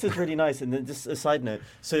 to this. This is really nice. And then just a side note.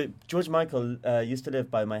 So George Michael used to live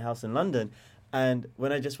by my house in London. And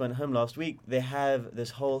when I just went home last week, they have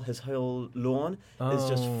his whole lawn is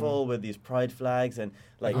just Oh. full with these pride flags and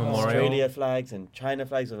like Memorial. Australia flags and China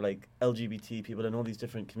flags of like LGBT people and all these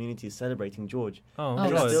different communities celebrating George. Oh, Oh,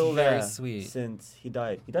 And it's that's still very there sweet. since he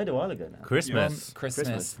died. He died a while ago now. Christmas.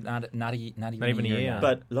 Christmas. Not even even a year. yet.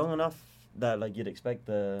 But long enough that like you'd expect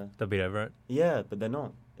the They'll be over it. yeah, but they're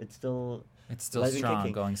not. It's still it's still live and strong,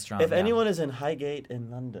 kicking. going strong. If yeah. anyone is in Highgate in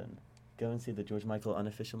London, go and see the George Michael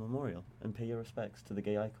unofficial memorial and pay your respects to the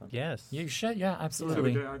gay icon. Yes. You should, yeah, To the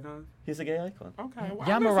absolutely. gay icon? He's a gay icon. Okay. Well,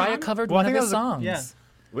 Yeah, listen, Mariah I- covered Well, I one of think his that was songs. yeah.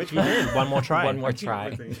 Which one? One more try. One more I can't try.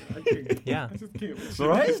 with it. I can't. Yeah. I just can't. with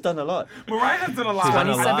Mariah's shit. done a lot. Mariah has done a lot. She's done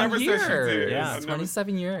a lot. I never 27 said she did. years. Yeah. I never-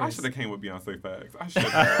 27 years. I should have came with Beyonce facts. I should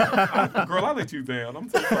have. Girl, I let you down. I'm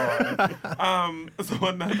so sorry. So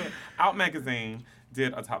another Out magazine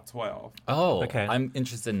did a top 12. Oh, Okay. I'm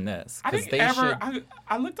interested in this. I 'cause didn't they ever. should.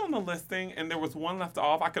 I looked on the listing and there was one left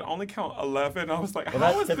off. I could only count 11. I was like, Well,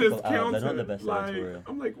 how that's is this typical. counted? They're not the best like, editorial.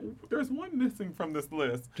 I'm like, there's one missing from this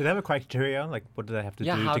list. Do they have a criteria? Like, what do they have to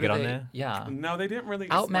Yeah, do how to do get on they- there? Yeah. No, they didn't really.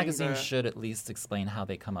 Out explain magazine that. should at least explain how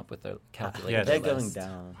they come up with their calculated Yeah, They're list. going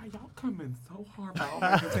down. Why y'all coming so hard about Out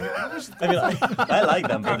magazine? I was just I mean, I like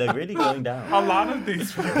them, but they're really going down. a lot of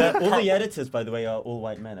these. All the editors, by the way, are all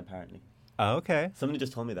white men, apparently. Oh, okay. Somebody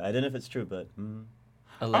just told me that. I don't know if it's true, but...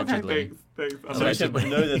 Allegedly. Okay, thanks. So we should Allegedly.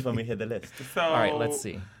 know this when we hear the list. So, All right, let's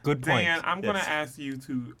see. Good point. Dan, I'm going Yes. to ask you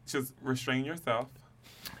to just restrain yourself.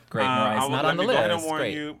 Great, I Mariah's will not let on the me Go ahead and list. warn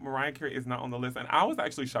Great. you, Mariah Carey is not on the list, and I was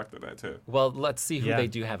actually shocked at that too. Well, let's see who Yeah. they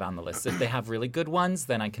do have on the list. If they have really good ones,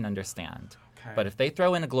 then I can understand. Okay. But if they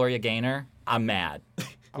throw in a Gloria Gaynor, I'm mad.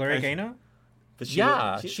 Gloria Okay. Gaynor? But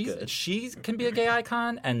Yeah, she's good. she can be a gay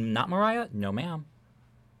icon, and not Mariah. No, ma'am.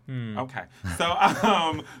 Okay,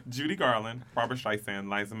 so Judy Garland, Barbara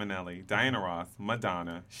Streisand, Liza Minnelli, Diana Ross,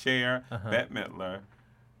 Madonna, Cher, Bette Midler,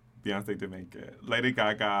 Beyonce did make it, Lady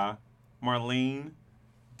Gaga, Marlene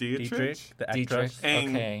Dietrich, the Dietrich. actress. And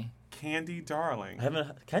Okay. Candy Darling. I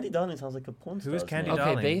haven't... Candy Darling sounds like a porn star. Who is Candy Okay,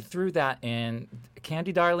 Darling? they threw that in.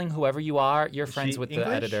 Candy Darling, whoever you are, you're Is friends she with the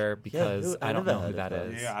English? editor because who- I I've don't never know who heard that of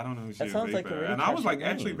her. is. Yeah, I don't know who she That is sounds like a either. really And I was like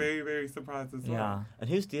catchy actually name. very, very surprised as well. Yeah. And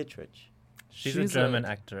who's Dietrich? She's a German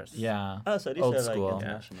actress. Yeah. Oh, so these Old are like school.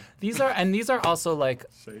 international. These are also like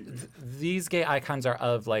Shady. these gay icons are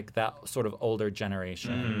of like that sort of older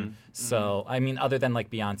generation. So I mean, other than like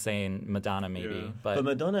Beyonce and Madonna, maybe, Yeah. But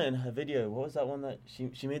Madonna in her video, what was that one that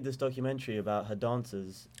she made this documentary about her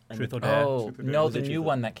dancers? And Truth or Dare. oh Truth or Dare. no, Was the it new Truth or-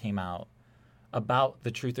 one that came out about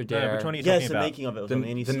the Truth or No, Dare. which one are you Yes, talking the about? making of it. Or The- something.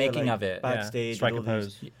 And you the see her, making like, of it. backstage. Strike a with all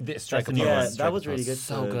these- pose. The Strike a That's the new Pose. one. Yeah, Strike that a was really Pose. good.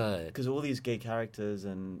 So good. Because all these gay characters,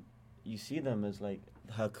 and you see them as like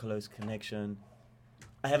her close connection.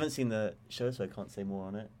 I haven't seen the show, so I can't say more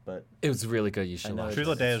on it. But It was really good. You should know watch. Truth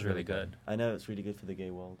it. or Dare It's is really good. I know it's really good for the gay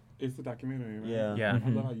world. It's a documentary, right? Yeah. Yeah. I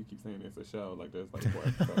love how you keep saying it's a show. Like there's like four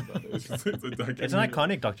episodes of it. It's just it's a documentary. It's an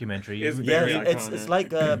iconic documentary. It's Yeah, very it's iconic.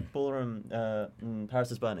 like ballroom. Paris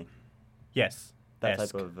is Burning. Yes. That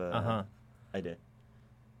Esque. type of Uh-huh. idea.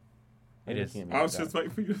 It is. I was just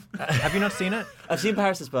waiting for you. Have you not seen it? I've seen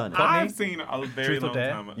Paris is Burning. I've seen a very Truth or long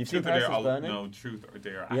Dare? time. You've seen Truth or Dare, Paris is Burning? No, Truth or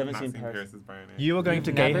Dare. You haven't I've seen not Paris- Paris is Burning. You were going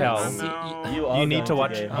to You've gay never hell. seen- You are You need going to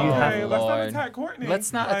watch- gay you hell. have- Okay, let's not Lord. attack Courtney.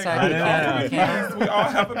 Let's not Like, attack we Courtney. all have a We past. can't. We all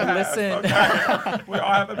have a past. Listen. Okay? We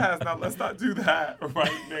all have a past. Now let's not do that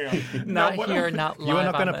right now. Not No, what here, else- not live You are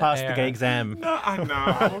not going going to to pass the air. gay exam. No, I know.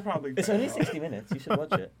 I will probably. It's only 60 minutes. You should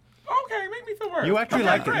watch it. Okay, make me feel worse. You actually Okay,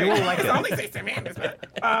 like it. great. You will like It's it. only 60 minutes.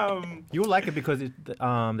 You will like it because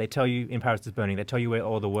they tell you in Paris is Burning. They tell you where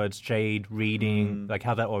all the words jade, reading, like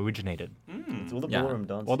how that all originated. It's all the Yeah. ballroom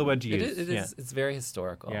dancing. All the words It used. is. yeah. It's very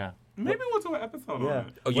historical. Yeah. Maybe we'll do an episode Yeah. on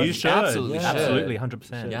it. Oh, You should. absolutely should. Absolutely,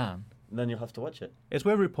 100%. Yeah. Then you'll have to watch it. It's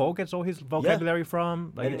where RuPaul gets all his vocabulary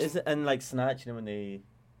from. Like, And like Snatch, when they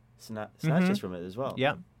Snatch Mhm. is from it as well.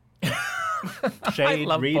 yeah. Shade, I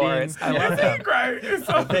love reading. Boris. I love Isn't him. it great? It's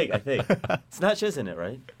so I think. Snatch isn't it,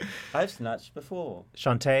 right? I've snatched before.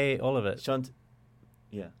 Shantae, all of it.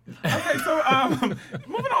 Yeah. Okay, so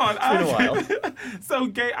moving on. It's been a while. So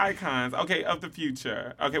gay icons, okay, of the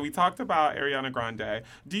future. Okay, we talked about Ariana Grande.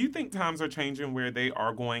 Do you think times are changing where they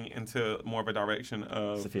are going into more of a direction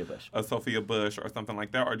of Sophia Bush or something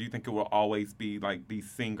like that? Or do you think it will always be like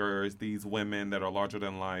these singers, these women that are larger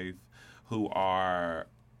than life who are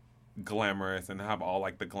glamorous and have all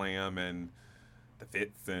like the glam and the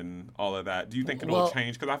fits and all of that? Do you think it'll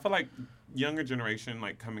change? Because I feel like younger generation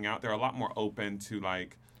like coming out, they're a lot more open to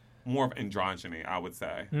like more of androgyny, I would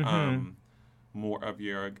say. More of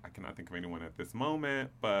your, I cannot think of anyone at this moment,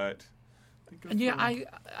 but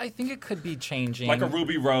I think it could be changing. like a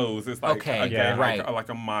Ruby Rose is like Okay, a gay, yeah, right. like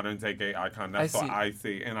a modern day gay icon. That's what I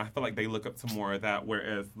see, and I feel like they look up to more of that.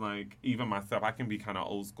 Whereas like even myself, I can be kind of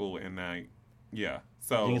old school in that. Yeah,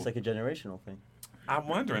 so I think it's like a generational thing. I'm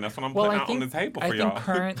wondering. That's what I'm putting out on the table for y'all. I think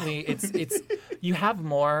currently it's you have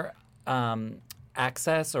more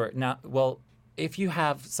access or not. Well, if you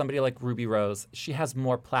have somebody like Ruby Rose, she has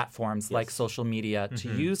more platforms like social media to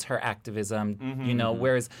use her activism. You know,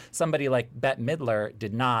 whereas somebody like Bette Midler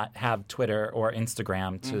did not have Twitter or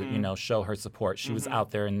Instagram to show her support. She was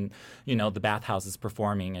out there in the bathhouses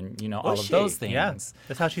performing and all of those things. Yeah,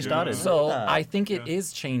 that's how she started. So I think it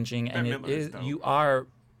is changing, and Bette Midler is dope. you are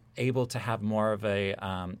able to have more of a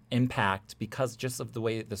impact because just of the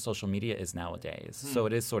way the social media is nowadays. So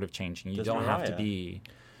it is sort of changing. You don't have to be...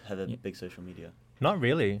 Have a big social media? Not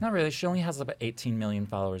really. Not really. She only has about 18 million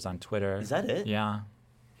followers on Twitter. Is that it? Yeah.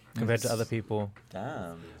 Compared to other people.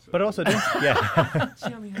 Damn. But also, yeah.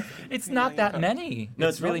 It's not that many. No,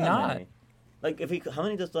 it's really that not. many. Like, how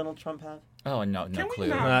many does Donald Trump have? Oh, no Can clue. we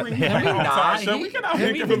not bring Can we him on not? our show? We cannot Can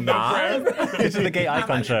make we him a not? This is the gay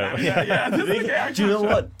icon show. Yeah, this is the gay icon Do you know show.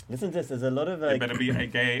 what? Listen to this. There's a lot of It better be a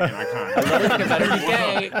gay and icon. It better be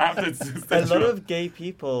gay. I have to just a say lot true. of gay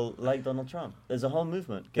people like Donald Trump. There's a whole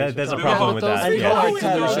movement. Gays There's for a Trump. problem with those that. people Yeah. are Colby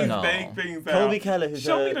Keller. delusional. Vague things out. Colby Keller, who's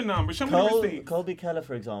Show me the number. Show me the receipt. Colby Keller,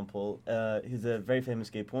 for example, who's a very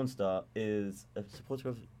famous gay porn star, is a supporter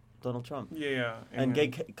of Donald Trump. Yeah. And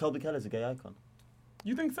Colby Keller is a gay icon.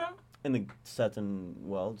 You think so? In the certain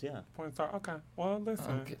worlds, yeah. Porn star. Okay. Well,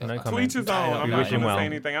 listen. Okay. No To comment. each his own. I'm We not wish going him to well. say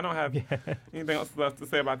anything. I don't have anything else left to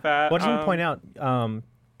say about that. Well, I just want to point out,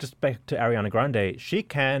 just back to Ariana Grande, she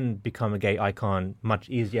can become a gay icon much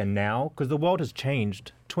easier now because the world has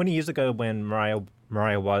changed. 20 years ago when Mariah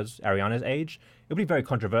was Ariana's age, it would be very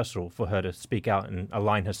controversial for her to speak out and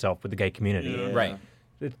align herself with the gay community. Yeah. Right.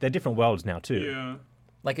 They're different worlds now, too. Yeah.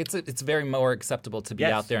 Like it's very more acceptable to be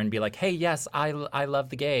Yes. out there and be like, hey, yes, I love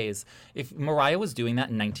the gays. If Mariah was doing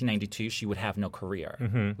that in 1992, she would have no career.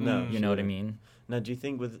 No, You know what I mean? Now, do you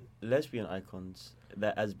think with lesbian icons,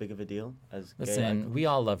 they're as big of a deal as gay Listen, icons? we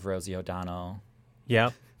all love Rosie O'Donnell,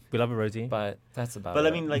 Yeah, we love her, Rosie. but that's about But it.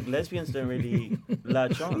 I mean, like, lesbians don't really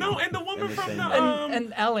latch on. No, and the woman in the from same the way.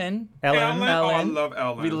 and Ellen. Ellen. Oh, I Ellen. love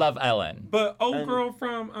Ellen. We love Ellen. But old And girl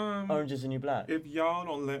from Orange is the New Black. if y'all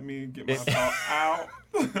don't let me get my thought out,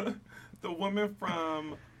 the woman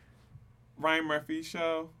from Ryan Murphy's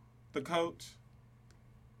show, The Coach.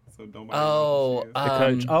 So nobody knows who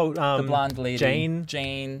she is. The coach. The blonde lady. Jane.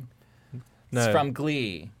 Jane. No. It's from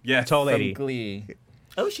Glee. Yes. Tall From lady. Glee.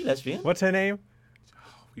 Oh, is she lesbian? What's her name?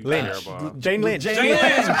 We Lynch. terrible. Jane Lynch. Jane Lynch.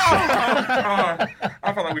 I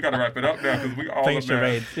feel like we got to wrap it up now because we all Playing a mess.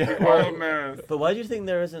 charades. We all a mess. But why do you think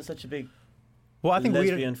there isn't such a big Well, I think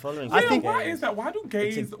lesbian following? I Yeah, think- why is that? Why do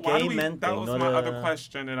gays? It's a Why do gay we? men That thing, was not my a- other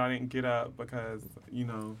question that I didn't get up because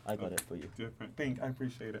I got it for you. different. I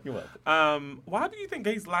appreciate it. You're welcome. Why do you think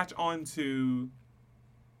gays latch on to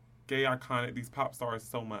gay iconic these pop stars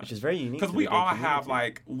so much? Which is very unique. Because to we the gay all have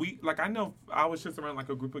community. I know I was just around like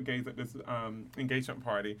a group of gays at this engagement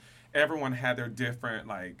party. Everyone had their different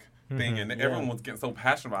thing, and everyone was getting so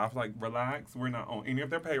passionate about it. I was like, relax, we're not on any of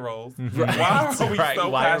their payrolls. Why are we Right. so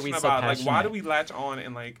Why are passionate we so about it? Like, why do passionate? we latch on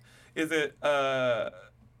and is it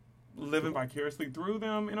living vicariously through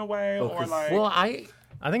them in a way, Well, or 'cause- like? Well, I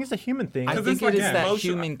I think it's a human thing. I 'Cause think it's like it is that emotional-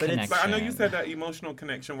 human but it's- connection. I know you said that emotional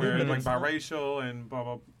connection where Yeah, but like it's not- biracial and blah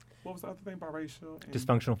blah. What was the other thing? Biracial. And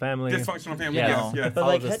Dysfunctional family. Dysfunctional family. Yeah. Yes. But all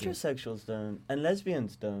like of this heterosexuals don't, and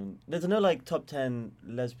lesbians don't. There's no top 10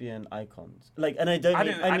 lesbian icons. And I don't. I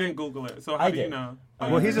mean, didn't Google it. So how I do you did. know?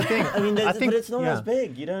 Well, here's the thing. I mean, I think, but it's not yeah. as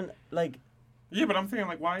big. You don't Yeah, but I'm saying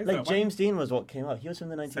why is that? Why- James Dean was what came up. He was from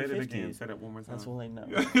the 1950s. Say it again. Say that one more time. That's all I know.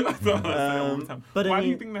 That's all. Say that one more time. But I Why do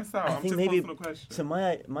you mean, think that's so? I I'm think just maybe- posing a question. So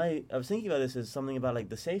I was thinking about this as something about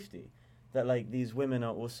the safety that these women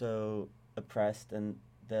are also oppressed and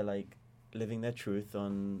they're living their truth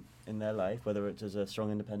in their life, whether it's as a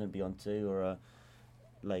strong, independent Beyonce or a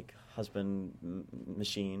husband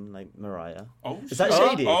machine like Mariah. Oh, is that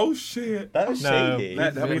shady? Oh shit! That was shady.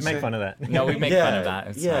 We make fun of that. No, we make fun of that.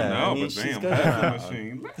 It's yeah. fine. No, I mean, but she's damn, going husband around.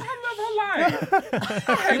 machine. I live her life.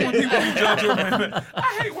 I hate when people be judging women.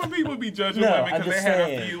 I hate when people be judging women I'm because they just had a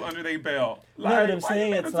saying. few under their belt. No, but I'm why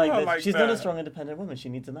saying you it's gotta do her like she's that? not a strong, independent woman. She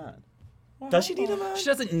needs a man. Well, Does she need a man? She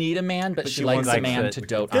doesn't need a man, but But she she likes a wants man it. to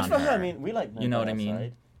dote Good on for her. her. I mean, we like men You know by what I our mean?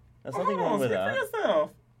 side. There's Hold nothing wrong on, with speak that. for yourself.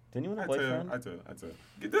 Didn't you want a I boyfriend?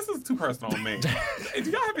 do. This is too personal on me.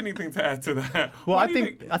 Do y'all have anything to add to that? Well, What I do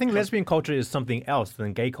you think lesbian culture is something else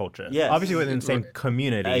than gay culture. Yes. Obviously, within the same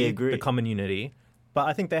community, I agree. the common unity, but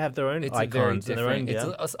I think they have their own It's very icons and their own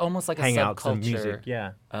different. It's almost like a hangouts and subculture music.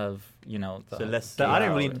 Yeah, of, you know, the, So less. that I don't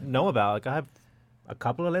Yeah. really know about. Like, I have a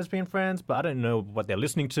couple of lesbian friends, but I don't know what they're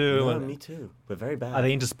listening to. No, and me too. We're very bad. are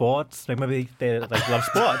they into sports? Like maybe they love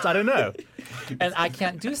sports. I don't know. and I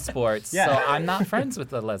can't do sports, Yeah. so I'm not friends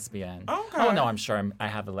with a lesbian. Okay. Oh no, I'm sure I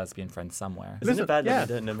have a lesbian friend somewhere. Isn't Listen, it bad that yeah. you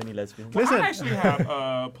don't know many lesbians? Well, Listen. I actually have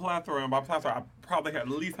a plethora, and by plethora, I probably at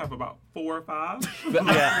least have about 4 or 5.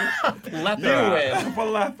 Yeah. Plethora.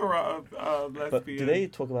 Plethora of lesbian. But do they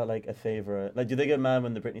talk about like a favorite? Like, do they get mad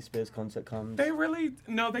when the Britney Spears concert comes? They really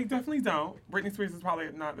no, they definitely don't. Britney Spears is probably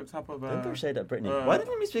not the top of. Don't throw shade at Britney. Why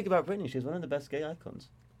didn't we speak about Britney? She's one of the best gay icons.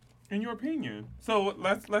 In your opinion, so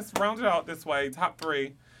let's round it out this way. Top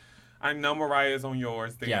 3. I know Mariah is on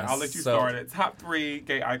yours. Dan. Yes, I'll let you so- start it. Top 3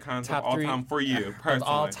 gay icons of Top all 3 time for you, personally. Of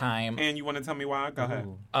all time. And you want to tell me why? Go ahead.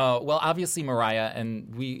 Well, obviously Mariah,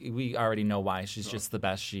 and we already know why. She's just the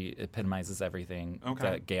best. She epitomizes everything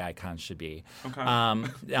that gay icons should be. Okay. Now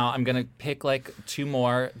I'm gonna pick like 2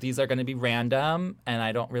 more. These are gonna be random, and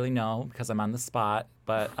I don't really know because I'm on the spot.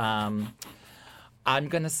 But I'm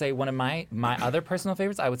gonna say one of my other personal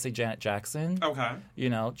favorites. I would say Janet Jackson. Okay. You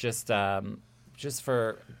know, just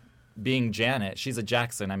for being Janet. She's a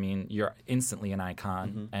Jackson. I mean, you're instantly an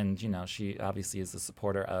icon, and you know, she obviously is a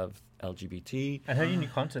supporter of LGBT. And her new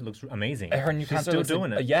concert looks amazing. Her new She's concert still looks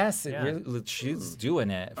doing it. Yes, Yeah. really, she's doing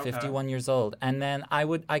it. Okay. 51 years old. And then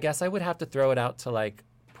I guess I would have to throw it out to like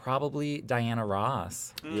probably Diana Mm.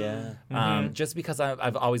 Ross. Yeah. Just because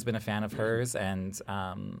I've always been a fan of hers, and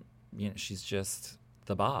you know, she's just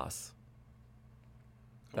the boss.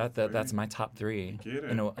 That's my top 3 Get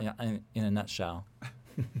it. in a nutshell.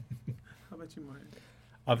 How about you, Mike?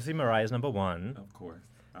 Obviously, Mariah's number 1. Of course.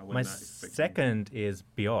 I would My not expect second is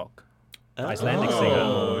Bjork, Oh. Icelandic you. singer.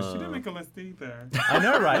 Oh, she didn't make a list either. I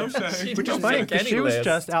know, right? No shade. Which is Don't funny make because any she was list.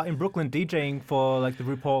 just out in Brooklyn DJing for like the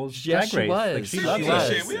RuPaul's Yes, Drag Race. she was. Like, she She loves was.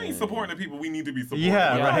 it. Shit, we ain't supporting the people we need to be supporting.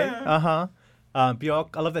 Yeah, Go right. ahead.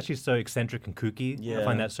 Bjork, I love that she's so eccentric and kooky. I Yeah.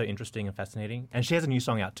 find that so interesting and fascinating. And she has a new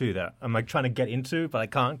song out too that I'm like trying to get into, but I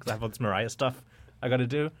can't because I have all this Mariah stuff I got to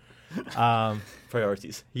do.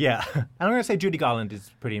 Priorities. Yeah, and I'm going to say Judy Garland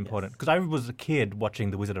is pretty important because I was a kid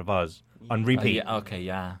watching The Wizard of Oz on Oh, repeat, yeah, okay,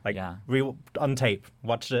 yeah, like yeah. on tape.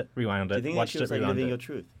 Watched it, rewound Do it, you think that watched she it, was like rewound living it. your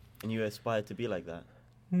truth, and you aspired to be like that,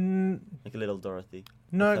 like a little Dorothy?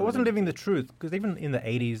 No, it Feminine. wasn't living the truth because even in the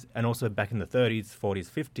 80s and also back in the 30s, 40s,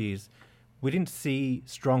 50s, we didn't see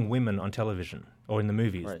strong women on television or in the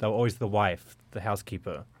movies. Right. They were always the wife, the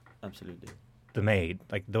housekeeper, Absolutely. the maid.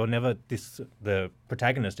 Like they were never the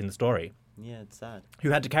protagonist in the story Yeah, it's sad. who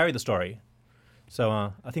had to carry the story. So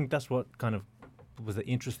I think that's what kind of was the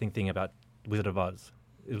interesting thing about Wizard of Oz.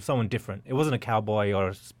 It was someone different. It wasn't a cowboy or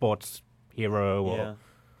a sports hero or Yeah.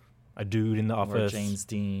 a dude in the Or office. James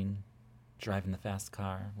Dean driving the fast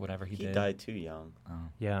car, whatever he He did. died too young. Oh,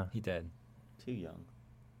 Yeah. he did. Too young.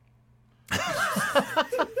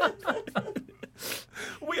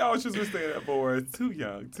 We always just saying that for too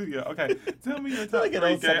young, too young. Okay, tell me your top Like an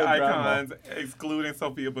 3 old gay Southern grandma. icons, excluding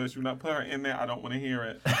Sophia Bush. You not put her in there. I don't want to hear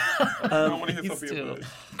it. I don't want to hear He's Sophia too- Bush.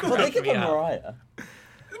 Well, they can me put out. Mariah.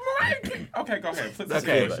 Mariah, okay, go ahead. Put the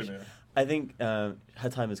Okay. situation in. I think her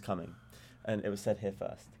time is coming, and it was said here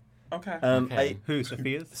first. Okay. Okay. Who?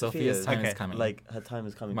 Sophia's? Sophia's time is Okay. coming. Like her time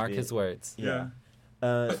is coming. Mark to be- his words. Yeah.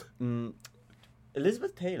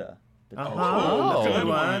 Elizabeth Taylor. The Uh-huh. Oh, good good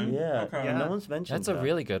one. Yeah. Okay. Yeah. No one's mentioned That's a that.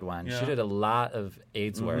 really good one. Yeah. She did a lot of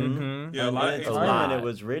AIDS work. Mm-hmm. Yeah, a And lot at of a AIDS. time when lot. it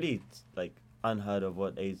was really like unheard of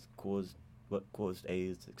what AIDS caused, what caused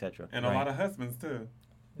AIDS, etc. And a Right. lot of husbands, too.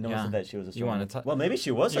 No one Yeah. said that she was a You strong. wanna ta- well, maybe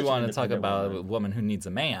she was. You such want an to talk independent about a woman. woman who needs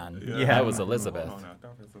a man? Yeah. That was Hold Elizabeth. on now.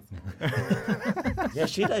 Don't be so Yeah,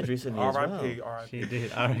 she died recently as well. R.I.P. R.I.P. She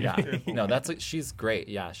did. All right. Yeah, no, she's great.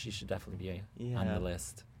 Yeah, she should definitely be on Yeah. the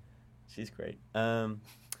list. She's great.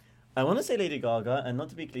 I want to say Lady Gaga, and not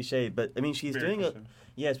to be cliche, but I mean she's Very doing it. Christian.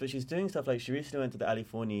 Yes, but she's doing stuff like she recently went to the Ali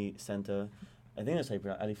Forney Center I think that's how you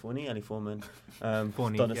pronounce Ali Forney, Ali Foreman,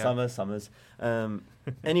 Forney, Donna yeah. Summers.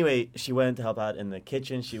 Anyway, she went to help out in the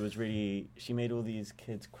kitchen. She made all these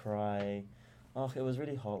kids cry. Oh, it was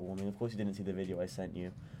really heartwarming. Of course, you didn't see the video I sent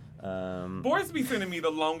you. Boris be sending me the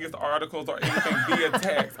longest articles or anything via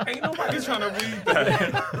text. Ain't nobody trying to read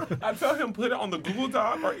that. I tell him put it on the Google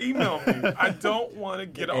Doc or email me. I don't want to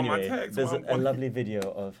get it on my text. There's a lovely video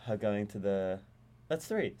of her going to the... That's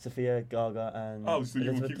 3. Sophia, Gaga, and Oh, so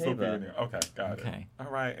you will Elizabeth keep Sophia Taylor. in there. Okay, got it. Okay. All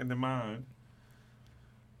right, and then mine.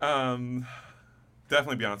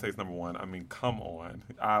 Definitely Beyonce's number 1. I mean, come on.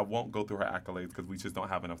 I won't go through her accolades because we just don't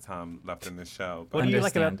have enough time left in this show. But What do you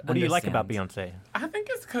like about Beyonce? I think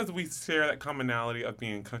it's because we share that commonality of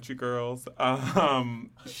being country girls.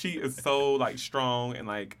 She is so like strong and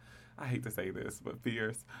like, I hate to say this, but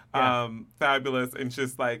fierce, fabulous, and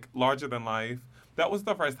just like larger than life. That was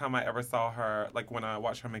the first time I ever saw her, like when I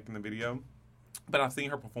watched her making the video. But I've seen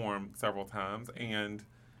her perform several times, and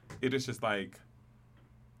it is just like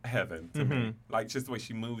heaven to me. Like just the way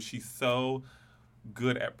she moves, she's so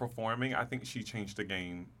good at performing. I think she changed the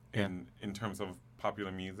game in terms of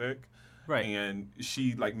popular music. Right. And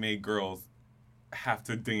she like made girls have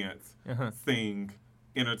to dance, sing,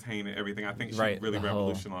 entertain, and everything. I think she really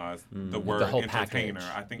revolutionized the word whole entertainer.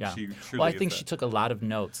 package. I think she truly Well, I think she took a lot of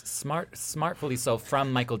notes, smartfully so,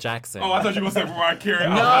 from Michael Jackson. Oh, I thought you were saying Mariah Carey.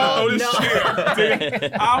 I was about to throw this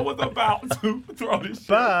chair. I was about to throw this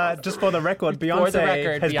chair. But just for the record,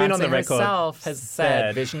 Beyonce has been on the record. Herself has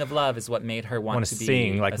said "Vision of Love" is what made her want to be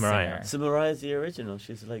sing like a Mariah. singer. So Mariah's the original.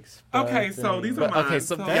 She's like... Okay, so these are mine. Okay,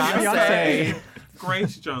 so Beyonce.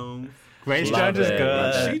 Grace Jones. Grace Love Jones is it.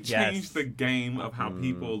 good. She changed the game of how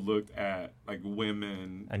people looked at like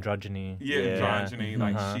women. Androgyny. Androgyny.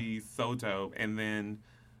 Like she's so dope. And then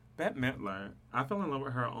Bette Midler, I fell in love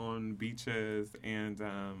with her on Beaches and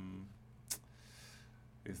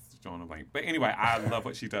it's drawing a blank. But anyway, I love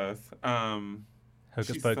what she does. Hocus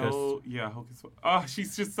she's Pocus. Hocus. Oh,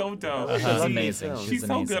 she's just so dope. She's amazing. She's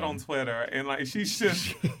so good on Twitter, and like she's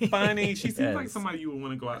just funny. She seems like somebody you would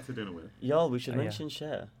want to go out to dinner with. Y'all, we should mention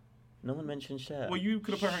Cher. No one mentioned Cher. Well, you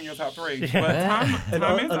could have put her in your top 3, but time is an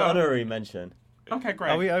up. honorary mention. Okay, great.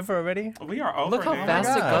 Are we over already? We are over. Look how now.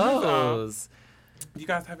 fast it goes. You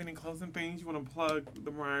guys have any closing things you want to plug the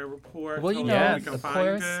Mariah Report? Well, you Tell know, us where we can of find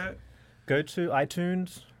course. it. Go to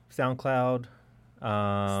iTunes, SoundCloud,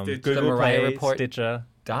 Stitcher. Google The Mariah Play, Report. Stitcher.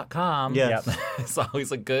 .com. Yes. It's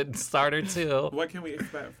always a good starter too. What can we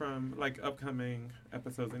expect from like upcoming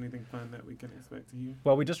episodes? Anything fun that we can expect to you?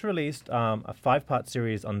 Well, we just released a 5-part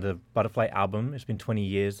series on the Butterfly album. It's been 20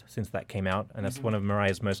 years since that came out, and that's one of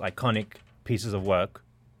Mariah's most iconic pieces of work.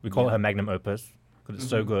 We call it her magnum opus because it's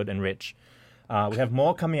so good and rich. We have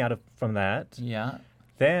more coming out from that. Yeah.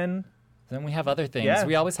 Then we have other things. Yeah.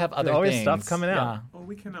 We always have other There's always things. stuff coming out. Yeah. Well,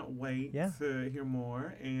 we cannot wait Yeah. to hear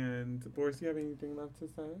more. And Boris, do you have anything left to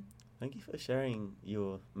say? Thank you for sharing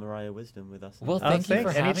your Mariah wisdom with us. Well, thank you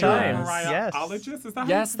for thanks. having Anytime. us. Mariahologist? Is that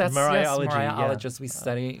Yes, that's Mariahology, Mariahologists.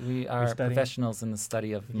 We are study. professionals in the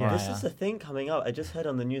study of Mariah. This is a thing coming up. I just heard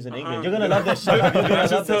on the news in England. You're gonna love this show. You're I gonna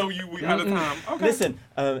just love this. tell you we out of time. Okay. Listen,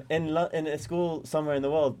 in a school somewhere in the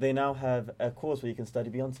world, they now have a course where you can study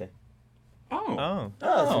Beyonce. Oh.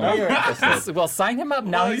 So now you're interested. Well, sign him up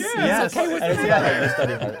now. Well, He's yes. okay with And it's it. about like you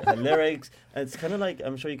study her lyrics. And it's kind of like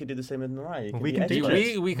I'm sure you could do the same with Mariah. You We be can do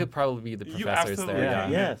experts. We could probably be the You professors absolutely there.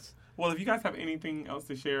 can. Yes. Well, if you guys have anything else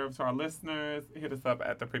to share to our listeners, hit us up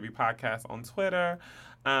at the Privy Podcast on Twitter.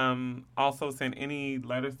 Also, send any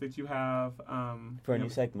letters that you have. For a new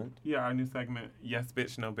segment. Yeah, our new segment, Yes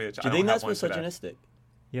Bitch, No Bitch. Do you think that's misogynistic?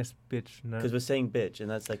 yes, bitch. No. Because we're saying bitch, and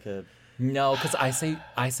that's like a... No, because I say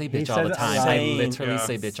bitch all said the it time. I same. literally Yeah.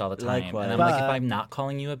 say bitch all the time. Likewise. And I'm like, if But- I'm not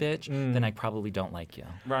calling you a bitch, then I probably don't like you.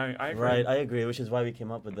 Right, I agree. Right, I agree, which is why we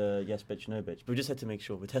came up with the yes bitch, no bitch. But we just had to make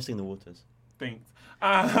sure. We're testing the waters. Thanks.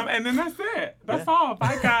 And then that's it. That's all.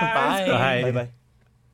 Bye, guys. Bye. Bye. Bye-bye.